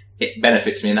 Mm-hmm. It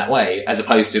benefits me in that way, as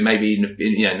opposed to maybe in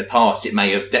the past it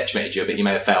may have detrimented you a bit. You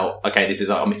may have felt, okay, this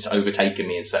is it's overtaken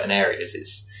me in certain areas.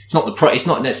 It's not it's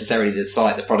not necessarily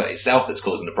the product itself that's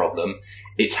causing the problem.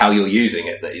 It's how you're using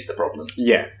it that is the problem.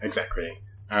 Yeah, exactly.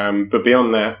 But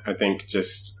beyond that, I think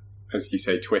just, as you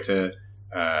say, Twitter,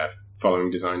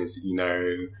 following designers that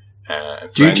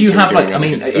do you have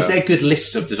is there good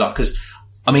lists of design? Because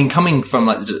coming from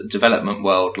the development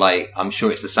world, I'm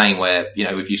sure it's the same where,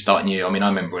 if you start new, I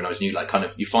remember when I was new,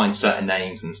 you find certain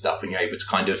names and stuff and you're able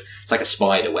to it's like a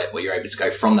spider web where you're able to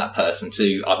go from that person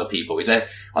to other people.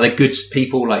 Are there good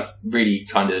people, really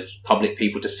kind of public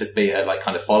people to be,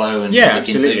 follow and yeah,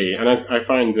 absolutely. Into? And I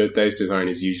find that those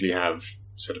designers usually have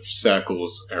sort of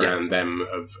circles around them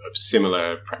of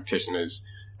similar practitioners.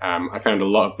 I found a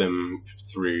lot of them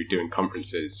through doing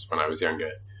conferences when I was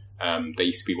younger. There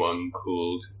used to be one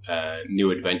called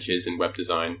New Adventures in Web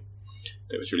Design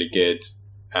that was really good.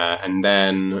 And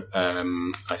then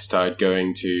I started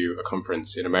going to a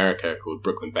conference in America called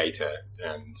Brooklyn Beta,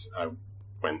 and I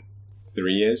went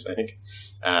 3 years, I think.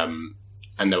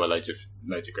 And there were loads of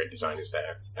great designers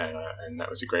there, and that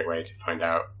was a great way to find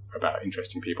out about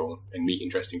interesting people and meet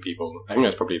interesting people. I think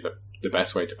that's probably the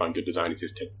best way to find good designers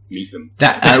is to meet them.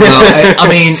 I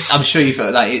mean, I'm sure you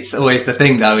feel like it's always the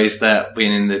thing though, is that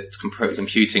being in the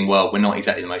computing world, we're not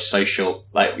exactly the most social.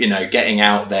 Like, you know, getting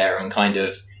out there and kind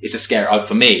of, it's a scary,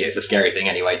 for me, it's a scary thing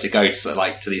anyway, to go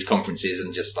to these conferences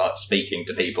and just start speaking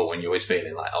to people when you're always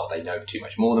feeling like, oh, they know too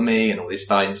much more than me and all this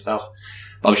kind of stuff.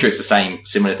 But I'm sure it's the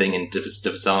similar thing in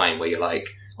design where you're like,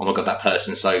 oh my God, that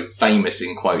person's so famous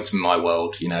in quotes in my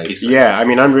world, you know. Yeah, I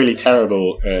mean, I'm really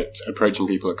terrible at approaching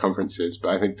people at conferences, but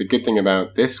I think the good thing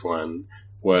about this one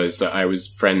was that I was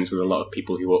friends with a lot of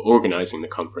people who were organizing the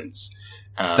conference.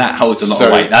 That holds a lot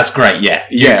of weight. That's great, yeah.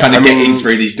 You're kind of getting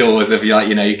through these doors of, like,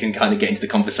 you know, you can kind of get into the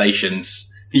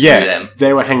conversations through them.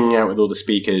 They were hanging out with all the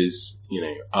speakers, you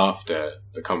know, after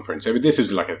the conference. So this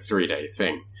was like a 3-day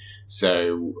thing.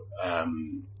 So,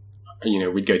 you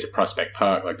know, we'd go to Prospect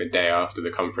Park like the day after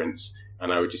the conference,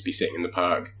 and I would just be sitting in the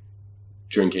park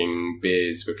drinking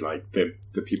beers with like the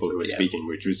people who were speaking,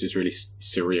 which was just really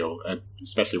surreal,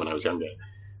 especially when I was younger.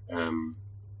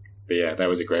 But yeah, that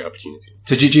was a great opportunity.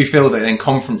 So did you feel that then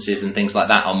conferences and things like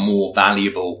that are more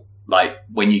valuable, like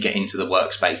when you get into the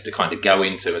workspace to kind of go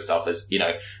into and stuff, as, you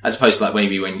know, as opposed to like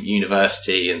maybe when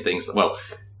university and things, well,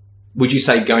 would you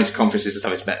say going to conferences and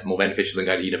stuff is more beneficial than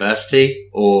going to university,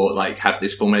 or like have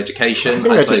this formal education? I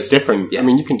think they're just different. Yeah. I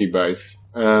mean, you can do both.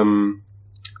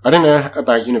 I don't know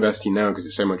about university now because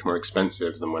it's so much more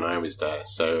expensive than when I was there,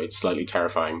 so it's slightly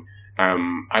terrifying.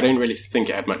 I don't really think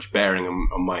it had much bearing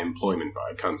on my employment, but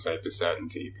I can't say for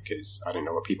certainty because I don't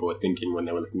know what people were thinking when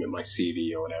they were looking at my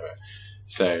CV or whatever.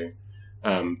 So,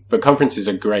 but conferences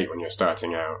are great when you're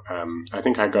starting out. I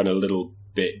think I got a little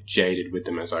bit jaded with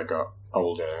them as I got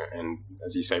older and,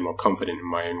 as you say, more confident in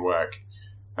my own work.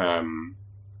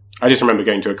 I just remember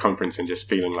going to a conference and just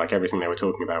feeling like everything they were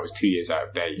talking about was 2 years out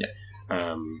of date. Yeah.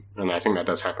 And I think that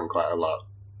does happen quite a lot.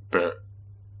 But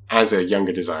as a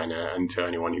younger designer, and to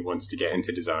anyone who wants to get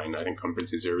into design, I think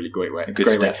conferences are a really great way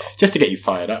just to get you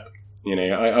fired up. You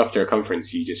know, after a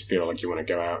conference, you just feel like you want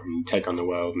to go out and take on the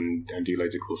world and do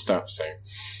loads of cool stuff. So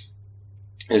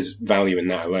there's value in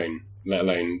that alone, let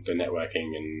alone the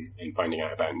networking and finding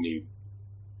out about new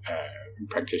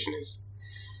practitioners.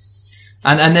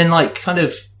 And then, like, kind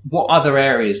of, what other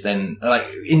areas then, like,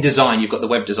 in design, you've got the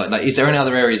web design, like, is there any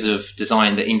other areas of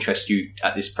design that interest you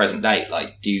at this present date?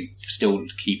 Like, do you still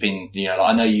keep in, you know,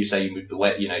 like, I know you say with the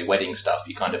wedding stuff,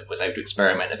 you kind of was able to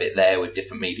experiment a bit there with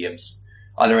different mediums.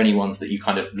 Are there any ones that you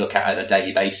kind of look at on a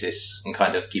daily basis and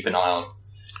kind of keep an eye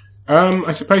on?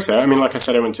 I suppose so. I mean, like I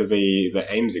said, I went to the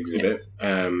Ames exhibit,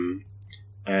 and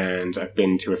I've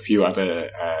been to a few other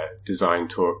design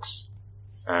talks.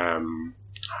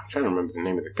 I'm trying to remember the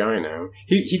name of the guy now.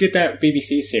 He did that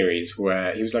BBC series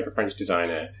where he was like a French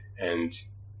designer and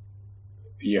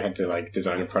you had to like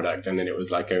design a product and then it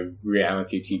was like a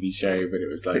reality TV show, but it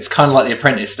was like... It's kind of like the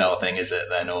Apprentice style thing, is it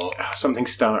then? Or something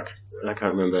Stark. I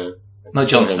can't remember. Not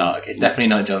John Stark. It's definitely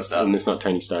not John Stark. And it's not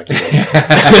Tony Stark either.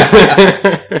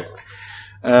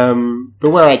 But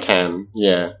where I can,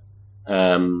 yeah.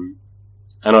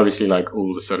 And obviously, like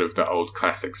all the sort of the old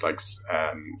classics, like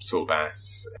Saul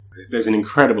Bass. There's an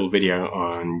incredible video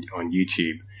on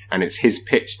YouTube, and it's his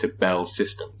pitch to Bell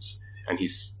Systems, and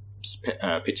he's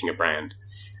pitching a brand,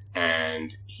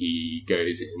 and he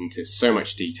goes into so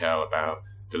much detail about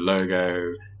the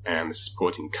logo and the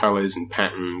supporting colors and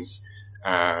patterns,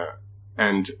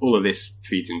 and all of this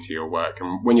feeds into your work.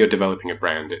 And when you're developing a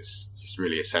brand, it's just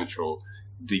really essential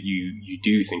that you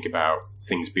do think about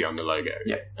things beyond the logo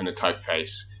and the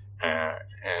typeface.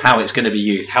 And how it's going to be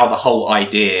used, how the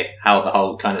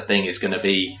whole kind of thing is going to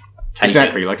be taken.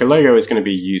 Exactly, like a logo is going to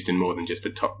be used in more than just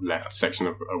the top left section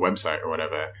of a website or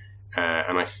whatever.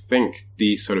 And I think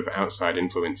these sort of outside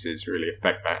influences really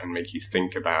affect that and make you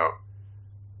think about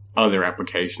other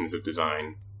applications of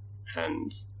design.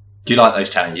 And do you like those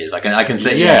challenges? I can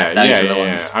see. Those are the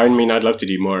ones. I mean, I'd love to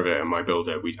do more of it in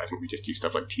MyBuilder. I think we just do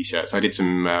stuff like t-shirts. I did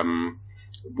some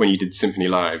when you did Symphony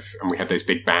Live, and we had those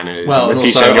big banners. Well, and the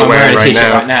t-shirt you're wearing a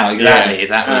t-shirt right now. Exactly. Yeah.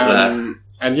 That was.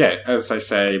 And yeah, as I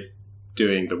say,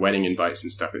 doing the wedding invites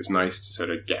and stuff, it's nice to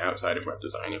sort of get outside of web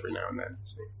design every now and then.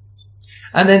 So.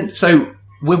 And then, so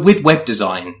with web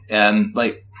design,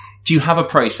 like, do you have a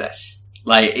process?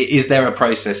 Like, is there a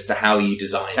process to how you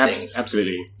design things?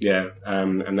 Absolutely, yeah.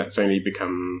 And that's only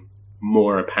become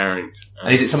more apparent.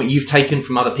 And is it something you've taken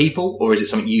from other people, or is it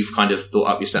something you've kind of thought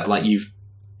up yourself? Like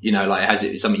like, has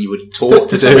it something you would taught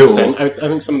to do? I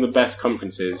think some of the best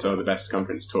conferences or the best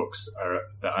conference talks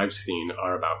that I've seen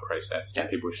are about process. Yeah.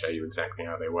 People show you exactly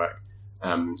how they work.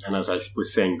 And as I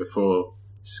was saying before,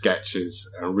 sketch is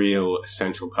a real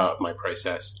essential part of my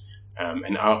process.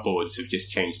 And artboards have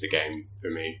just changed the game for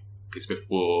me. Because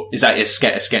before... Is that a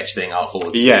sketch thing,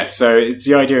 artboards? Yeah, so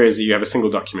the idea is that you have a single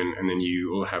document and then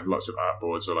you all have lots of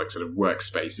artboards or like sort of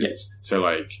workspaces. Yeah. So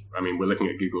like, I mean, we're looking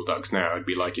at Google Docs now. It'd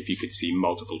be like if you could see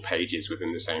multiple pages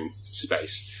within the same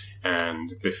space.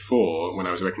 And before, when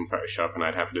I was working in Photoshop and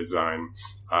I'd have a design,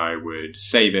 I would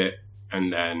save it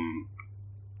and then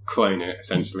clone it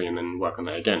essentially and then work on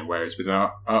that again. Whereas with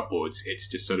artboards, it's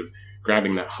just sort of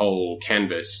grabbing that whole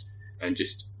canvas and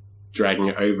just dragging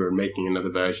it over and making another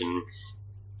version.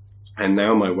 And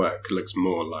now my work looks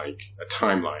more like a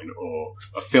timeline or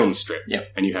a film strip.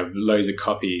 Yep. And you have loads of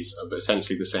copies of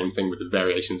essentially the same thing with the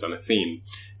variations on a theme.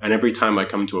 And every time I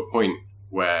come to a point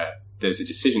where there's a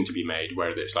decision to be made,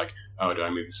 whether it's like, oh, do I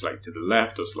move the slide to the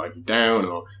left or slightly down,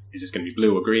 or is this going to be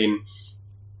blue or green?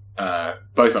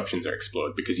 Both options are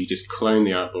explored because you just clone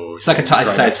the artboard. It's like a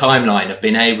timeline of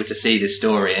being able to see this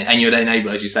story, and you're then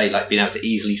able, as you say, like being able to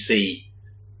easily see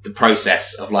the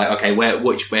process of like, okay,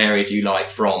 which area do you like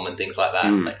from and things like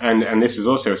that. And this is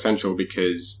also essential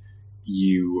because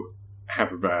you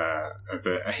have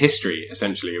a history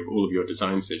essentially of all of your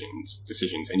design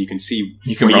decisions, and you can see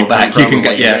you can roll back, you can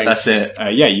get that's it.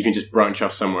 You can just branch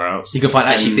off somewhere else. You can find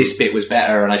actually this bit was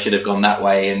better and I should have gone that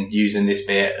way and using this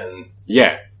bit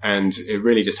and it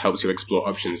really just helps you explore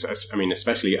options. I mean,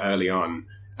 especially early on.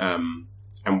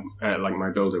 And like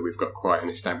MyBuilder, we've got quite an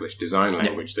established design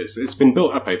language. It's been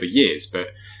built up over years, but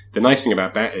the nice thing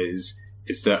about that is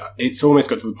that it's almost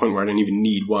got to the point where I don't even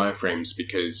need wireframes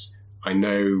because I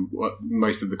know what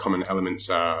most of the common elements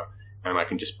are, and I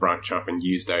can just branch off and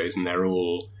use those, and they're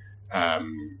all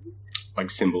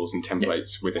like symbols and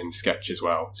templates within Sketch as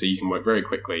well. So you can work very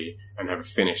quickly and have a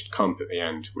finished comp at the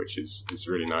end, which is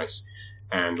really nice.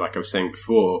 And like I was saying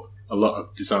before, a lot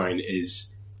of design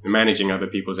is managing other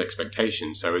people's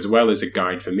expectations. So as well as a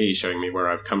guide for me showing me where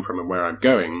I've come from and where I'm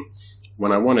going,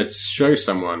 when I want to show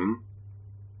someone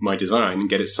my design and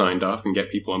get it signed off and get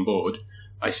people on board,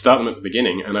 I start them at the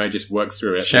beginning and I just work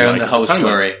through it. Show them the whole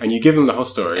story. And you give them the whole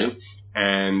story.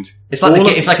 And it's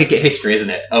like a Git history, isn't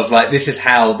it? Of like, this is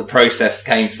how the process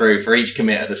came through for each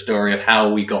commit of the story of how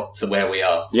we got to where we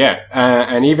are. Yeah.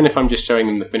 And even if I'm just showing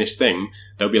them the finished thing,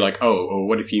 they'll be like, oh, or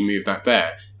what if you move that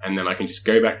there? And then I can just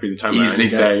go back through the timeline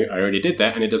and say, I already did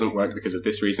that and it doesn't work because of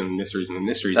this reason and this reason and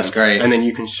this reason. That's great. And then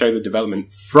you can show the development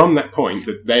from that point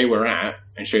that they were at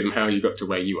and show them how you got to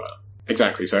where you are.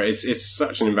 Exactly. So it's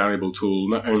such an invaluable tool,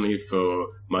 not only for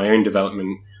my own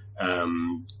development,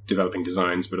 developing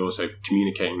designs, but also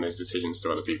communicating those decisions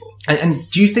to other people. And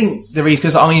do you think there is,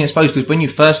 because I mean, I suppose because when you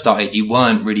first started, you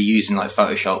weren't really using like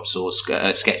Photoshops or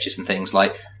sketches and things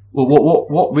like, well,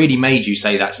 what really made you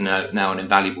say that's now an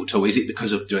invaluable tool? Is it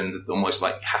because of doing almost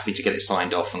like having to get it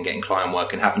signed off and getting client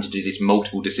work and having to do these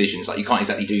multiple decisions? Like you can't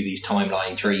exactly do these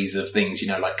timeline trees of things,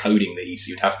 like coding these.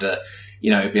 You'd have to,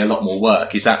 it'd be a lot more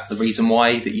work. Is that the reason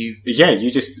why that you... Yeah,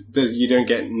 you don't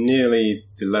get nearly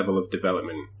the level of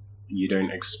development. You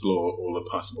don't explore all the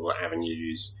possible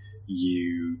avenues.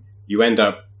 You end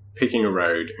up picking a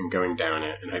road and going down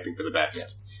it and hoping for the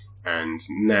best. Yeah. And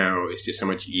now it's just so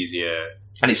much easier.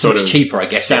 And it's so much cheaper, I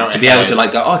guess, to be able to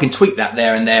like go, I can tweak that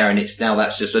there and there, and it's now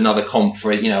that's just another comp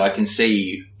for it. I can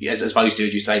see, as opposed to,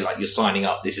 as you say, like you're signing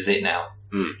up, this is it now.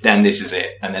 Then this is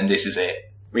it, and then this is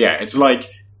it. Yeah, it's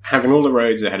like having all the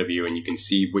roads ahead of you, and you can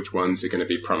see which ones are going to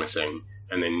be promising,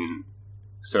 and then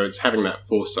so it's having that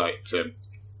foresight to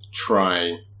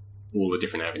try all the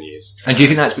different avenues. And do you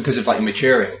think that's because of like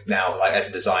maturing now, like as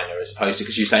a designer, as opposed to,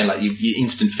 because you're saying like you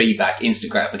instant feedback,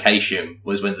 instant gratification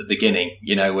was when at the beginning,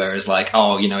 whereas like,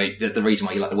 the reason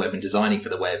why you like the web and designing for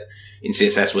the web in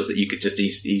CSS was that you could just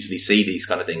easily see these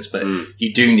kind of things, but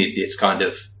you do need this kind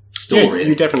of story. Yeah,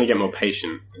 you definitely get more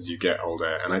patient as you get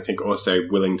older, and I think also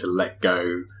willing to let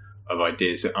go of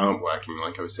ideas that aren't working,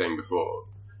 like I was saying before.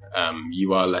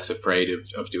 You are less afraid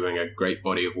of doing a great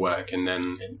body of work and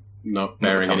then not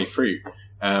bearing any fruit.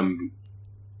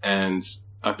 And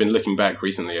I've been looking back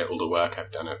recently at all the work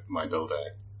I've done at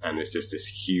MyBuilder, and it's just this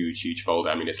huge folder.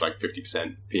 I mean, it's like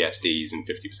 50% PSDs and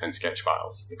 50% sketch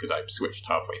files because I switched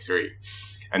halfway through.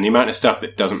 And the amount of stuff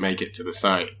that doesn't make it to the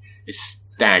site is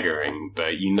staggering,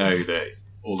 but you know that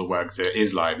all the work that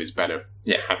is live is better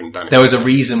having done it. There was a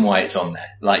reason why it's on there.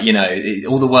 Like, you know,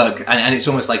 all the work, and it's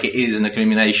almost like it is an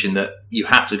accumulation that you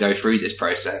had to go through this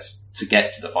process to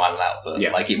get to the final output.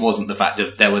 Yeah. Like, it wasn't the fact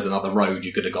of there was another road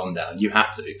you could have gone down. You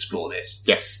had to explore this.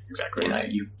 Yes, exactly.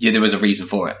 You know, there was a reason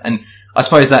for it. And I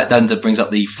suppose that then brings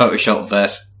up the Photoshop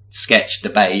versus Sketch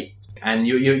debate. And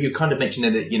you kind of mentioned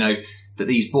there that, you know, that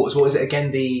these boards, what was it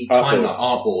again? The timeline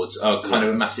artboards are kind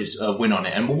of a massive win on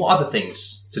it. And what other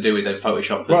things to do with the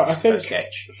Photoshop and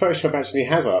Sketch? Photoshop actually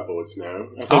has artboards now.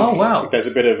 I think Oh, wow. There's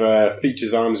a bit of a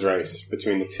features arms race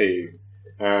between the two.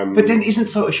 But then isn't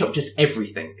Photoshop just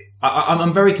everything?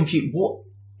 I'm very confused.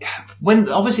 When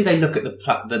obviously they look at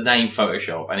the name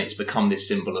Photoshop and it's become this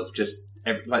symbol of just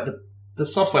like the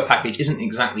software package isn't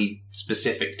exactly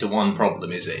specific to one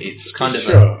problem, is it? It's kind of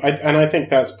and I think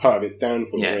that's part of its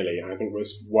downfall. Really, I think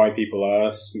was why people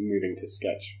are moving to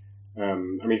Sketch. I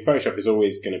mean, Photoshop is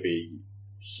always going to be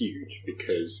huge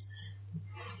because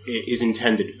it is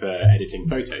intended for editing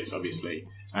photos, obviously.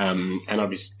 And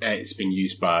obviously it's been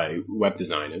used by web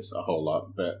designers a whole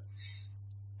lot, but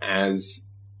as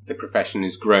the profession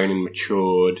has grown and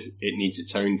matured, it needs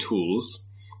its own tools,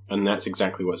 and that's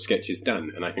exactly what Sketch has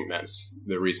done, and I think that's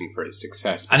the reason for its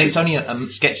success. And it's only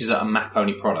Sketch is a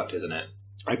Mac-only product, isn't it?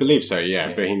 I believe so,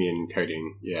 yeah. Bohemian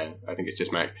coding, yeah. I think it's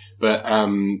just Mac. But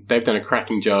they've done a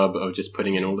cracking job of just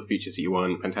putting in all the features that you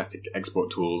want, fantastic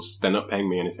export tools. They're not paying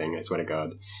me anything, I swear to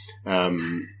God.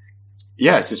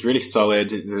 Yeah, it's just really solid.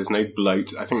 There's no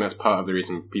bloat. I think that's part of the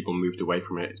reason people moved away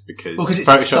from it. Is because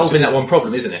it's solving that one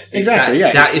problem, isn't it? Exactly,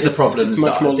 that is the problem. It's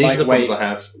much more these are the problems lightweight. I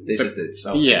have. This is it.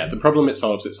 So. Yeah, the problem it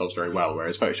solves very well,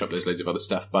 whereas Photoshop, there's loads of other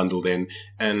stuff bundled in.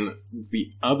 And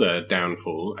the other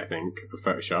downfall, I think, of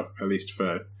Photoshop, at least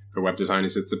for web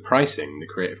designers, is the pricing, the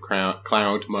Creative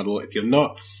Cloud model. If you're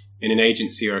not in an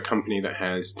agency or a company that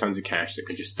has tons of cash that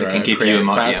can just throw a Creative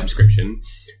Cloud subscription,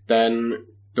 then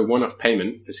the one-off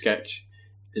payment for Sketch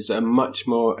is a much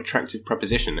more attractive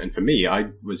proposition. And for me, I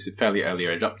was a fairly early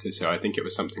adopter, so I think it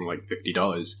was something like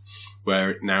 $50,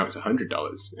 where now it's $100.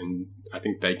 And I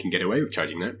think they can get away with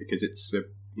charging that because it's,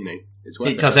 it's worth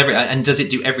it. It does and does it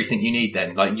do everything you need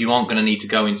then? Like, you aren't going to need to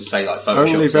go into, say, like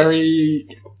Photoshop. Only very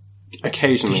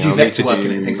occasionally. You do vector work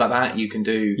and things like that. You can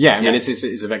do. Yeah, I mean, it's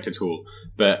a vector tool,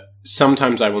 but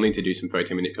sometimes I will need to do some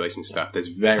photo manipulation stuff. That's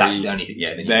the only thing.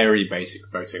 Yeah, very basic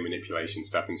photo manipulation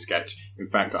stuff in Sketch. In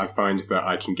fact, I find that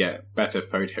I can get better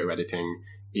photo editing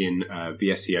in the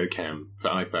SEO Cam for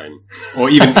iPhone, or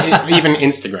even even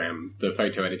Instagram. The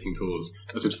photo editing tools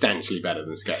are substantially better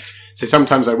than Sketch. So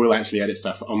sometimes I will actually edit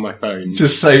stuff on my phone,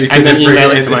 just so you can and then email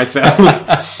it to myself.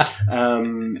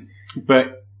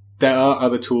 But there are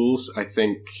other tools, I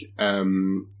think,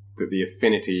 that the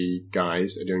Affinity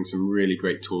guys are doing some really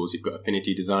great tools. You've got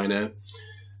Affinity Designer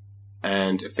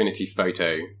and Affinity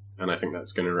Photo, and I think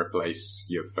that's going to replace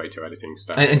your photo editing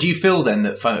stuff. And do you feel then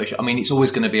that Photoshop, I mean, it's always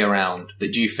going to be around,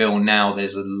 but do you feel now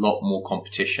there's a lot more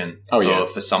competition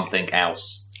for something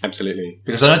else? Absolutely.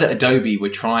 Because I know that Adobe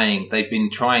they've been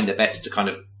trying their best to kind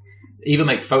of either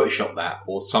make Photoshop that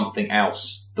or something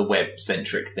else, the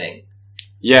web-centric thing.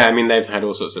 Yeah, I mean, they've had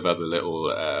all sorts of other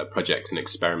little projects and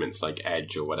experiments like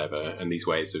Edge or whatever, and these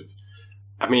ways of...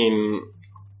 I mean,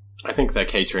 I think they're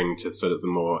catering to sort of the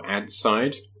more ad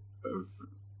side of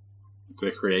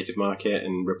the creative market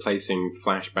and replacing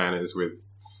Flash banners with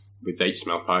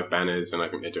HTML5 banners, and I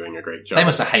think they're doing a great job. They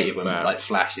must have hated when like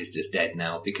Flash is just dead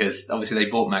now, because obviously they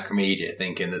bought Macromedia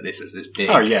thinking that this is this big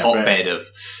hotbed of...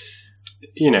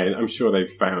 I'm sure they've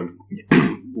found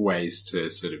ways to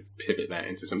sort of pivot that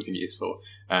into something useful.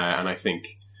 And I think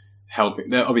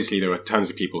obviously there are tons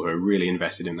of people who are really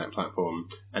invested in that platform,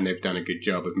 and they've done a good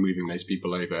job of moving those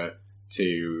people over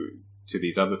to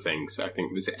these other things. I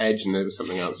think there's Edge and there was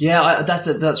something else. Yeah,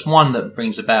 that's one that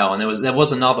rings a bell. And there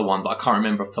was another one, but I can't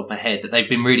remember off the top of my head, that they've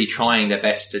been really trying their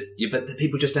best to, but the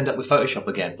people just end up with Photoshop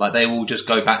again. Like, they will just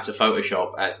go back to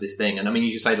Photoshop as this thing. And I mean,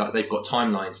 you just say like they've got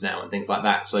timelines now and things like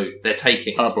that. So they're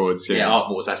taking artboards. Yeah,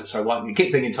 artboards. That's it. Sorry, I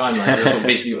keep thinking timelines. That's not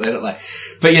visually what they look like.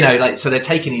 But so they're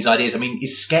taking these ideas. I mean,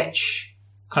 is Sketch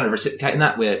kind of reciprocating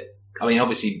that? Where, I mean,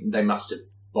 obviously they must have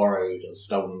borrowed or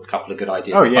stolen a couple of good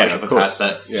ideas that Photoshop have had,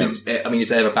 but I mean, is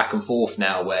there a back and forth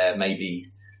now where maybe...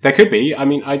 There could be. I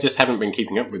mean, I just haven't been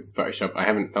keeping up with Photoshop. I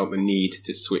haven't felt the need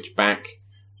to switch back.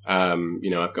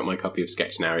 I've got my copy of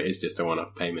Sketch now. It is just a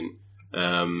one-off payment.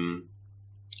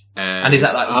 And is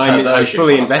that like I'm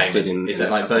fully invested in... Is that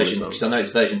like version... Because I know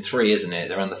it's version 3, isn't it?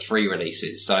 They're on the 3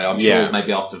 releases. So I'm sure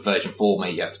maybe after version 4,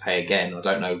 maybe you have to pay again. I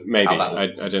don't know. Maybe.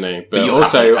 I don't know. But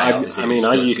also, I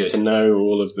used to know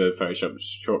all of the Photoshop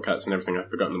shortcuts and everything. I've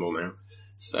forgotten them all now.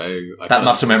 So that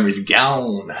muscle memory's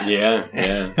gone. Yeah.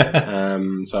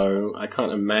 So I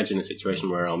can't imagine a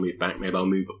situation where I'll move back. Maybe I'll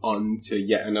move on to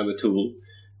yet another tool.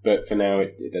 But for now,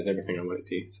 it does everything I want it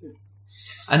to. So.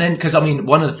 And then, because I mean,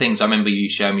 one of the things I remember you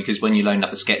showing me, because when you loaned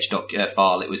up a sketch.doc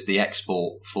file, it was the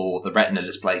export for the retina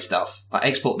display stuff. Like,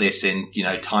 export this in,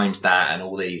 times that and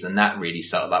all these, and that really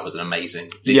that was an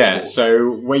amazing export. So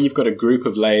where you've got a group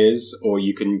of layers, or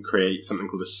you can create something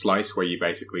called a slice, where you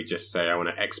basically just say, I want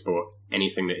to export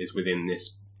anything that is within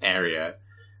this area.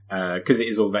 Because it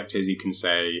is all vectors, you can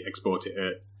say export it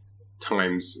at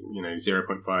times,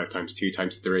 0.5 times 2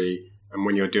 times 3. And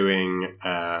when you're doing...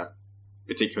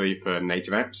 particularly for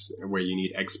native apps, where you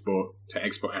need export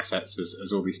assets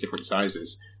as all these different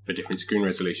sizes for different screen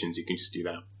resolutions, you can just do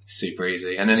that. Super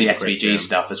easy. And then the SVG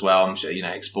stuff as well, I'm sure,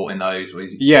 exporting those.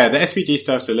 Yeah, the SVG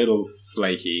stuff's a little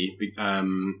flaky.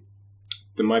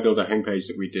 The MyBuilder homepage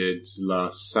that we did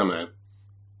last summer,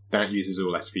 that uses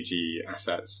all SVG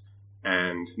assets.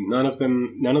 And none of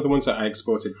the ones that I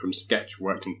exported from Sketch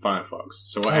worked in Firefox.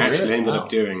 So what I actually ended up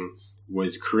doing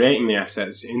was creating the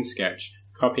assets in Sketch,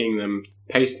 copying them,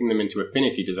 pasting them into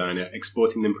Affinity Designer,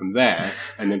 exporting them from there,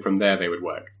 and then from there they would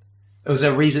work. Was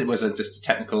there a reason? Was it just a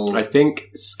technical... I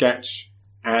think Sketch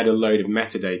add a load of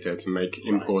metadata to make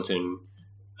importing...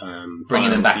 bringing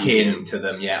them back into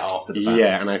them, after the fact.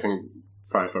 Yeah, and I think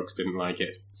Firefox didn't like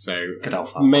it. So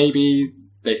maybe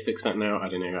they fixed that now. I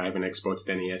don't know. I haven't exported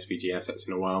any SVG assets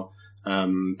in a while.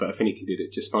 But Affinity did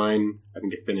it just fine. I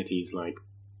think Affinity's like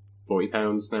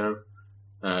 £40 now.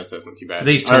 So it's not too bad. So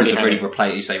these tools have really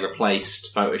replaced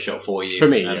Photoshop for you. For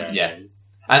me, yeah.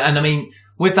 And I mean,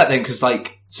 with that then, because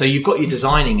so you've got your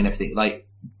designing and everything, like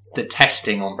the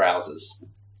testing on browsers.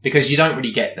 Because you don't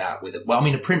really get that with it. Well, I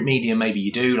mean, a print medium, maybe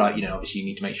you do, obviously you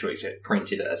need to make sure it's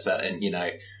printed at a certain,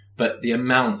 but the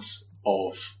amount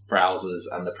of browsers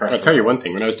and the preference. I'll tell you one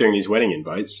thing. When I was doing these wedding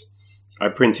invites, I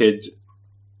printed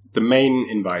the main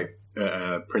invite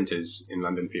printers in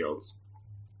London Fields.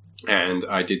 And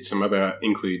I did some other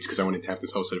includes because I wanted to have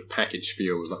this whole sort of package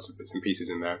feel with lots of bits and pieces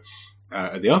in there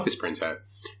at the office printer.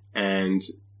 And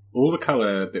all the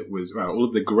colour that was, all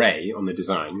of the grey on the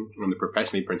design, on the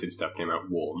professionally printed stuff came out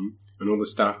warm, and all the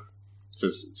stuff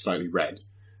was slightly red.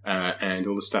 And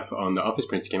all the stuff on the office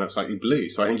printer came out slightly blue.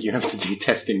 So I think you have to do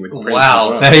testing with print as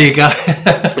well. There you go.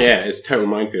 Yeah, it's a total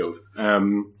minefield.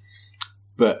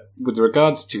 But with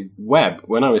regards to web,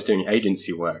 when I was doing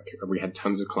agency work, we had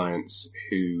tons of clients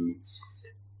who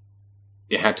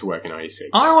it had to work in IE6.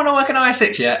 I want to work in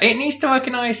IE6, yeah. It needs to work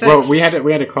in IE6. Well, we had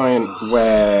a client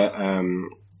where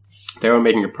they were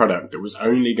making a product that was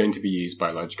only going to be used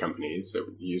by large companies that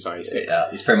would use IE6. Yeah,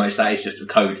 it's pretty much that. It's just a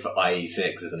code for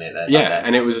IE6, isn't it?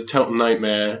 And it was a total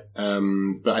nightmare.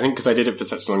 But I think because I did it for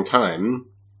such a long time,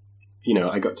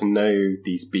 I got to know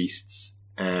these beasts.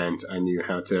 And I knew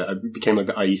how to. I became like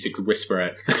the IE6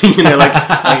 whisperer.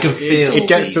 I can feel. It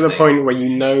gets to the point where you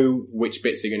know which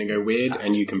bits are going to go weird,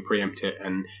 and you can preempt it.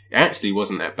 And it actually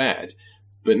wasn't that bad.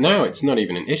 But now it's not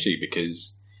even an issue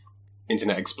because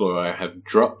Internet Explorer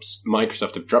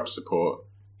Microsoft have dropped support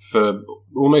for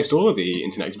almost all of the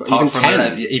Internet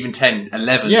Explorer. Even 10,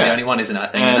 11 is the only one, isn't it? I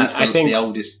think, and that's the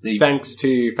oldest. Thanks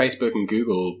to Facebook and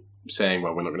Google saying,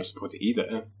 "Well, we're not going to support it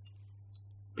either."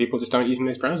 People just aren't using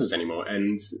those browsers anymore,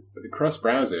 and the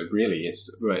cross-browser really is,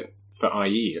 for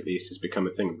IE at least, has become a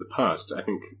thing of the past. I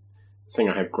think the thing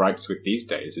I have gripes with these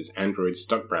days is Android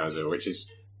stock browser, which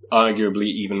is arguably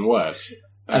even worse.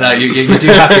 I know, you do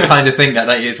have to kind of think that,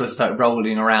 don't you? It's just like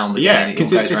rolling around.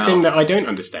 Because it's this thing that I don't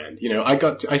understand.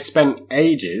 I spent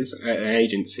ages at an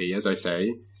agency, as I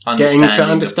say, getting to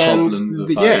understand the problems of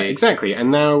IE. Yeah, exactly.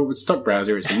 And now with stock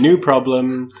browser, it's a new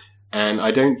problem. And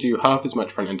I don't do half as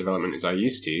much front-end development as I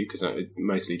used to, because I'm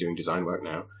mostly doing design work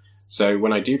now. So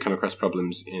when I do come across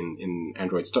problems in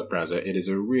Android stock browser, it is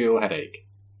a real headache.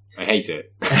 I hate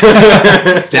it.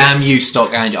 Damn you,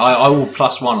 stock Android. I will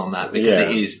 +1 on that, because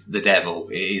it is the devil.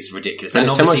 It is ridiculous. And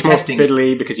it's so much more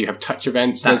fiddly, because you have touch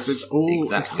events. There's this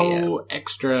whole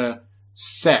extra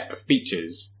set of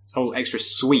features. Whole extra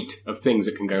suite of things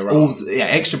that can go wrong.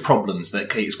 Extra problems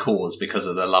that it's caused because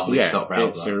of the lovely stock browser.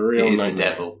 It's a real nightmare. The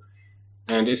devil.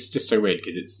 And it's just so weird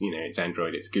because it's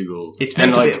Android, it's Google. It's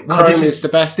meant to be. Chrome is the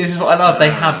best. This is what I love. They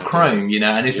have Chrome,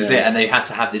 and this is it. And they had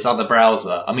to have this other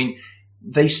browser. I mean,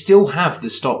 they still have the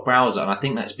stock browser, and I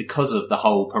think that's because of the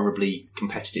whole probably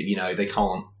competitive. They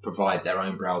can't provide their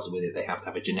own browser with it. They have to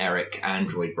have a generic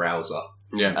Android browser.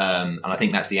 Yeah. And I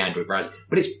think that's the Android browser.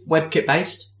 But it's WebKit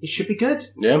based. It should be good.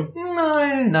 Yeah.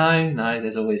 No.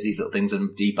 There's always these little things, and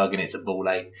debugging it's a ball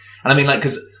ache. And I mean, like,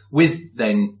 because with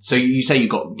then, so you say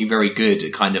you're very good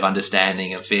at kind of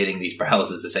understanding and feeling these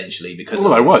browsers essentially because.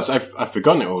 Well, I've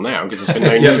forgotten it all now because there's been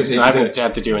no need. I haven't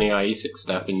had to do any IE6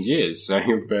 stuff in years. So,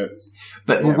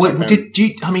 but yeah,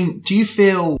 do you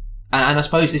feel? And I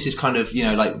suppose this is kind of,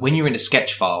 like when you're in a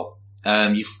sketch file,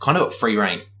 you've kind of got free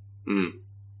reign.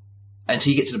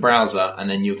 Until you get to the browser, and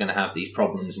then you're going to have these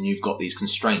problems, and you've got these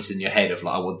constraints in your head of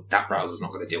like, oh, well, that browser's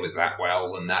not going to deal with that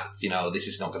well, and that, this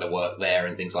is not going to work there,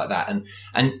 and things like that.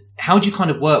 And how do you kind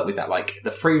of work with that? Like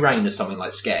the free reign of something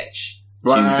like Sketch.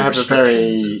 Well, I have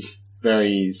a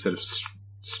very sort of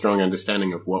strong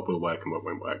understanding of what will work and what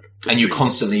won't work. And you're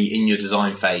constantly in your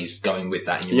design phase going with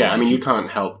that. In your mind. I mean, you can't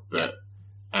help but,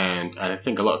 and I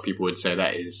think a lot of people would say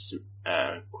that is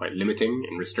quite limiting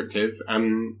and restrictive.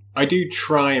 I do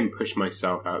try and push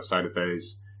myself outside of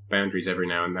those boundaries every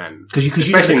now and then. Because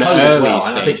you know the code as well.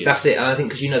 And I think that's it. And I think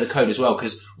because you know the code as well.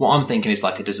 Because what I'm thinking is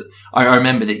like I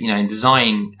remember that, in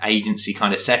design agency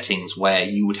kind of settings where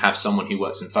you would have someone who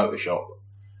works in Photoshop,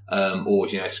 or,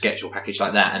 Sketch or package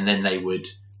like that. And then they would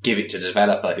give it to the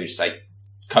developer who'd say,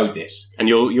 code this. And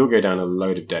you'll go down a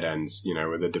load of dead ends,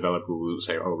 where the developer will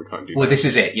say, oh, we can't do that. Well, this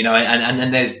is it, and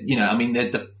then there's,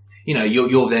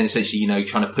 you're then essentially,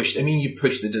 trying to push, you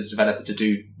push the developer to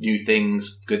do new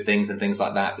things, good things and things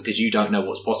like that because you don't know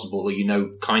what's possible or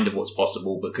kind of what's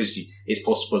possible because it's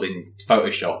possible in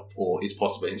Photoshop or it's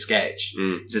possible in Sketch.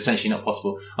 It's essentially not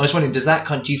possible. I was wondering,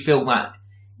 do you feel that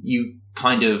you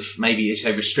kind of maybe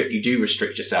you do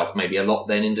restrict yourself maybe a lot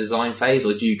then in design phase,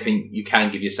 or you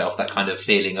can give yourself that kind of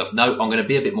feeling of no, I'm going to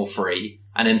be a bit more free,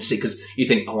 and then see because you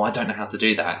think, oh, I don't know how to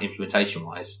do that implementation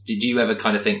wise. Did you ever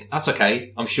kind of think that's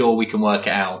okay? I'm sure we can work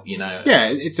it out. Yeah,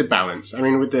 it's a balance. I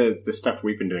mean, with the stuff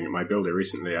we've been doing at MyBuilder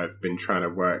recently, I've been trying to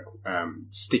work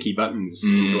sticky buttons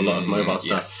into a lot of mobile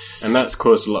stuff, and that's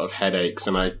caused a lot of headaches.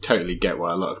 And I totally get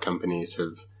why a lot of companies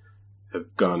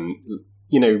have gone.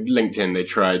 LinkedIn, they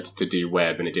tried to do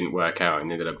web and it didn't work out and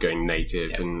ended up going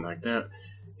native and like that.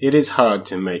 It is hard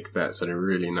to make that sort of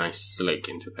really nice, slick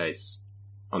interface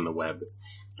on the web.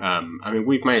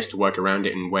 We've managed to work around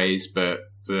it in ways, but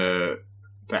the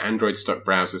Android stock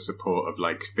browser support of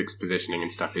like fixed positioning and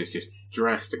stuff is just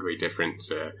drastically different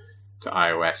to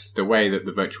iOS. The way that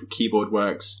the virtual keyboard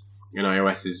works in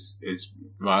iOS is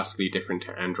vastly different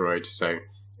to Android, so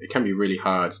it can be really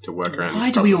hard to work around. Why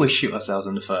do we always shoot ourselves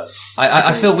in the foot?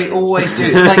 I feel we always do.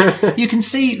 It's like, you can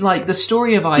see, like, the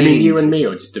story of IE. You mean you and me,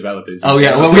 or just developers? Oh,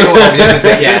 yeah, well, we all,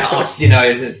 us,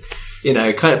 is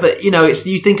it, kind of, but, it's,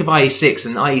 you think of IE6,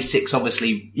 and IE6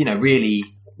 obviously, really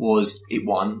it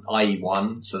won, IE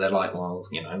won, so they're like, well,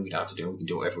 we don't have to we can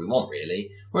do whatever we want,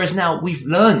 really. Whereas now we've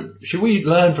learned, should we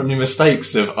learn from the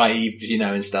mistakes of IE,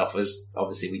 and stuff, as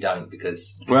obviously we don't,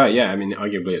 because... Well, yeah,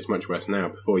 arguably it's much worse now.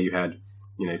 Before you had,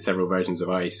 several versions of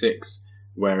IE6,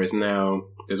 whereas now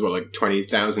there's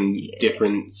 20,000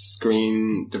 different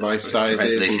screen device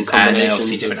sizes and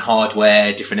obviously different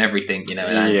hardware, different everything, in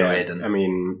Android.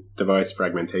 And device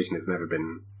fragmentation has never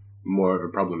been more of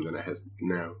a problem than it has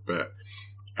now. But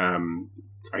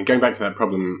going back to that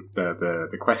problem,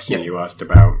 the question you asked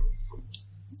about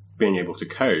being able to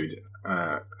code,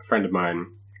 a friend of mine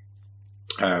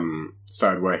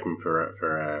started working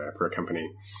for a company.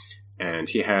 And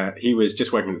he was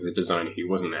just working as a designer. He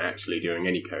wasn't actually doing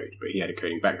any code, but he had a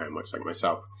coding background, much like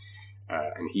myself.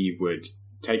 And he would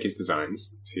take his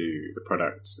designs to the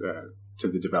product, to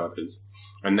the developers,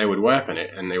 and they would work on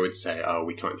it, and they would say, oh,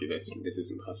 we can't do this, this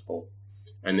isn't possible.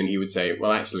 And then he would say,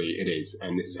 well, actually, it is,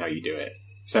 and this is how you do it.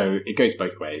 So it goes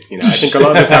both ways. I think a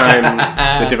lot of the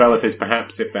time, the developers,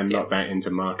 perhaps if they're not that into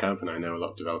markup, and I know a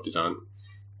lot of developers aren't,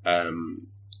 that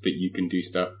you can do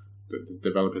stuff that the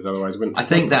developers otherwise wouldn't. I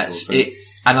think that's it,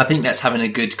 and I think that's having a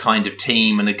good kind of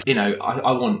team, and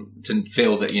I want to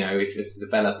feel that if it's a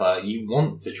developer, you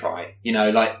want to try,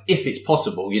 like if it's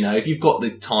possible, if you've got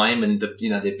the time and the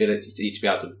the ability to be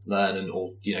able to learn and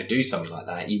or do something like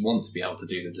that, you want to be able to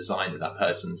do the design that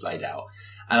person's laid out.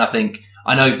 And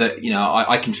I know that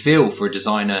I can feel for a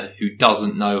designer who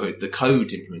doesn't know the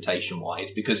code implementation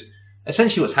wise, because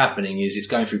essentially what's happening is it's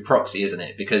going through proxy, isn't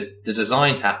it? Because the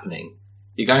design's happening.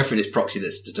 You're going through this proxy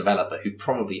that's the developer who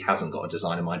probably hasn't got a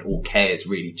design in mind or cares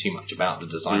really too much about the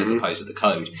design as opposed to the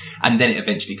code. And then it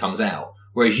eventually comes out.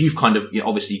 Whereas you've kind of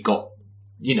obviously got,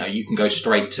 you can go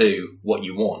straight to what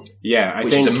you want. Yeah,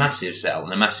 which is a massive sell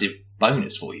and a massive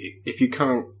bonus for you. If you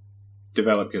can't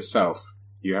develop yourself,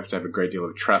 you have to have a great deal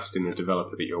of trust in the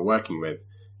developer that you're working with.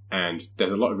 And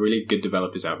there's a lot of really good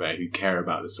developers out there who care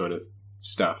about this sort of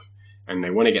stuff. and they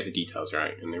want to get the details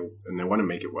right, and they want to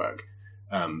make it work.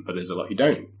 But there's a lot who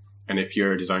don't. And if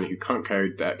you're a designer who can't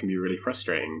code, that can be really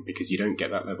frustrating because you don't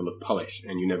get that level of polish,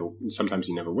 and sometimes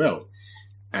you never will.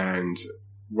 And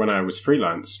when I was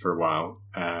freelance for a while,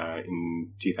 in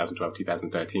 2012,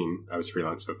 2013, I was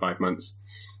freelance for 5 months.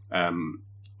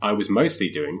 I was mostly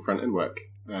doing front-end work.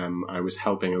 I was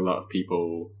helping a lot of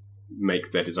people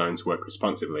make their designs work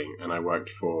responsibly, and I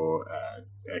worked for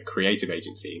a creative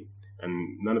agency,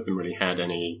 and none of them really had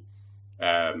any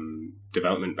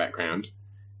development background.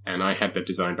 And I had the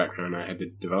design background, I had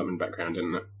the development background,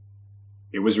 and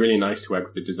it was really nice to work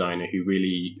with a designer who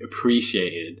really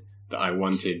appreciated that I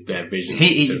wanted their vision.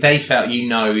 They felt,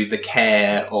 the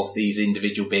care of these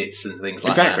individual bits and things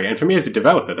like that. Exactly. And for me as a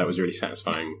developer, that was really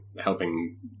satisfying,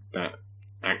 helping that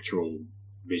actual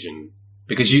vision.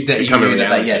 Because you knew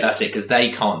that, that's it, because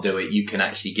they can't do it, you can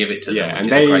actually give it to them. Yeah, and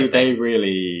they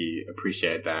really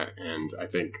appreciated that, and I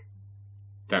think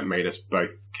that made us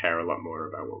both care a lot more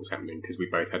about what was happening, because we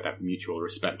both had that mutual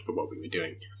respect for what we were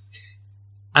doing.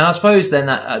 And I suppose then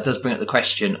that does bring up the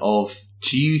question of,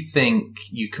 do you think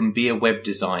you can be a web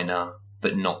designer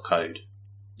but not code?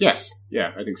 Yes.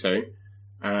 Yeah, I think so.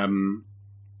 I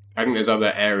think there's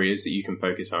other areas that you can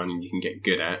focus on and you can get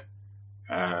good at.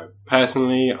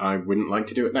 Personally, I wouldn't like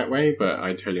to do it that way, but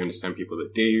I totally understand people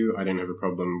that do. I don't have a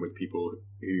problem with people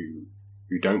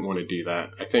who don't want to do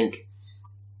that. I think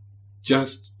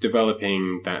just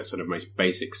developing that sort of most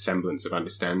basic semblance of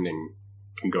understanding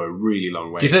can go a really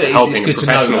long way. Do you feel it's good to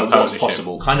know what's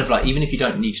possible? Kind of like, even if you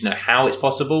don't need to know how it's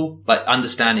possible, like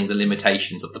understanding the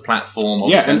limitations of the platform,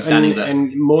 understanding that.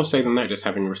 And more so than that, just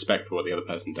having respect for what the other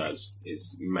person does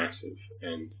is massive.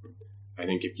 And I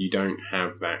think if you don't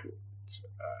have that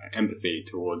empathy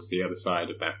towards the other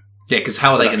side of that. Yeah, because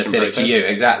how are they going to fit it to you?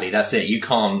 Exactly, that's it. You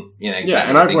can't, exactly. Yeah,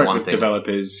 and I've worked with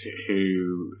developers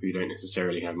who don't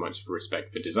necessarily have much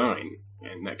respect for design,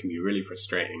 and that can be really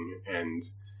frustrating. And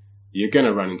you're going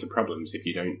to run into problems if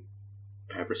you don't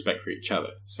have respect for each other.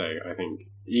 So I think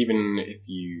even if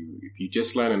you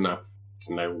just learn enough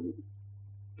to know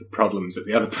the problems that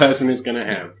the other person is going to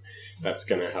have, that's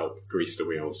going to help grease the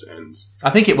wheels. And I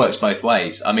think it works both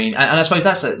ways. I mean, and I suppose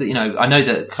that's I know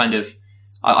that kind of.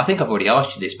 I think I've already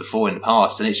asked you this before in the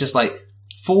past, and it's just like,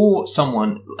 for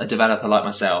someone, a developer like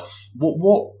myself,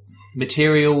 what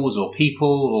materials or people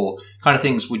or kind of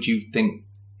things would you think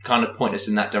kind of point us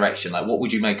in that direction? Like, what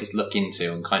would you make us look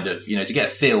into and kind of, to get a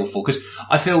feel for? Because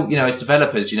I feel, as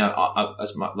developers,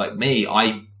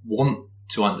 I want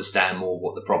to understand more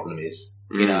what the problem is.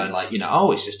 And like,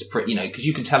 it's just a pretty, because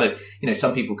you can tell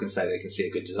some people can say they can see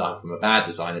a good design from a bad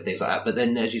design and things like that. But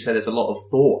then, as you say, there's a lot of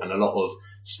thought and a lot of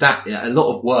a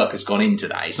lot of work has gone into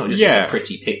that. It's not just a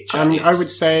pretty picture. I mean, I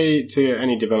would say to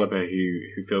any developer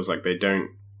who feels like they don't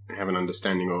have an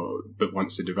understanding but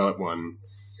wants to develop one,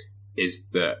 is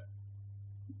that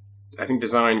I think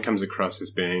design comes across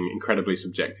as being incredibly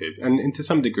subjective, and to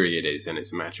some degree it is, and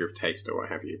it's a matter of taste or what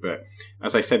have you. But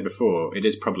as I said before, it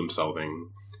is problem solving.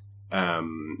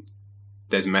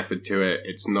 There's method to it.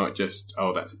 It's not just,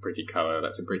 that's a pretty color,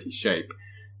 that's a pretty shape.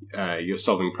 You're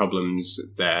solving problems.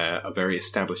 There are very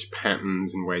established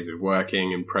patterns and ways of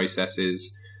working and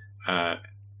processes,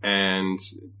 and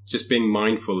just being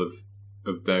mindful of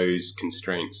those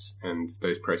constraints and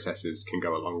those processes can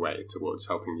go a long way towards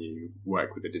helping you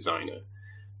work with a designer.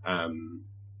 I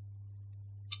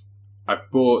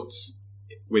brought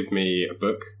with me a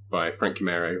book by Frank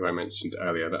Camero, who I mentioned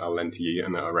earlier, that I'll lend to you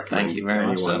and that I recommend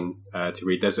anyone to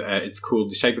read. It's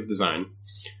called The Shape of Design,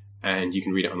 and you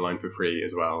can read it online for free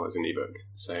as well as an ebook.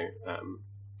 So,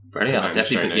 brilliant! I'll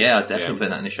definitely put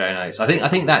that in the show notes. I think,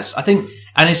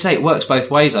 and I say it works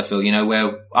both ways. I feel,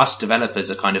 where us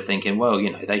developers are kind of thinking, well,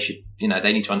 they should,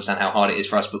 they need to understand how hard it is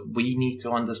for us, but we need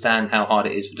to understand how hard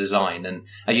it is for design. And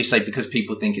as you say, because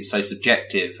people think it's so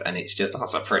subjective and it's just,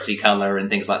 it's a pretty color and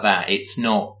things like that, it's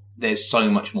not. There's so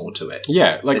much more to it.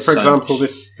 Yeah, like for example,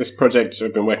 this project,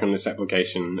 I've been working on this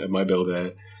application at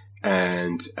MyBuilder,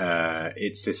 and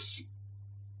it's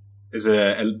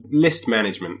a list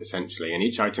management essentially, and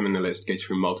each item in the list goes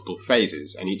through multiple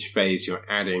phases, and each phase you're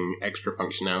adding extra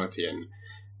functionality in,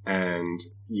 and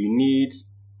you need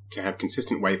to have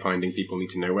consistent wayfinding. People need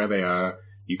to know where they are.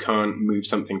 You can't move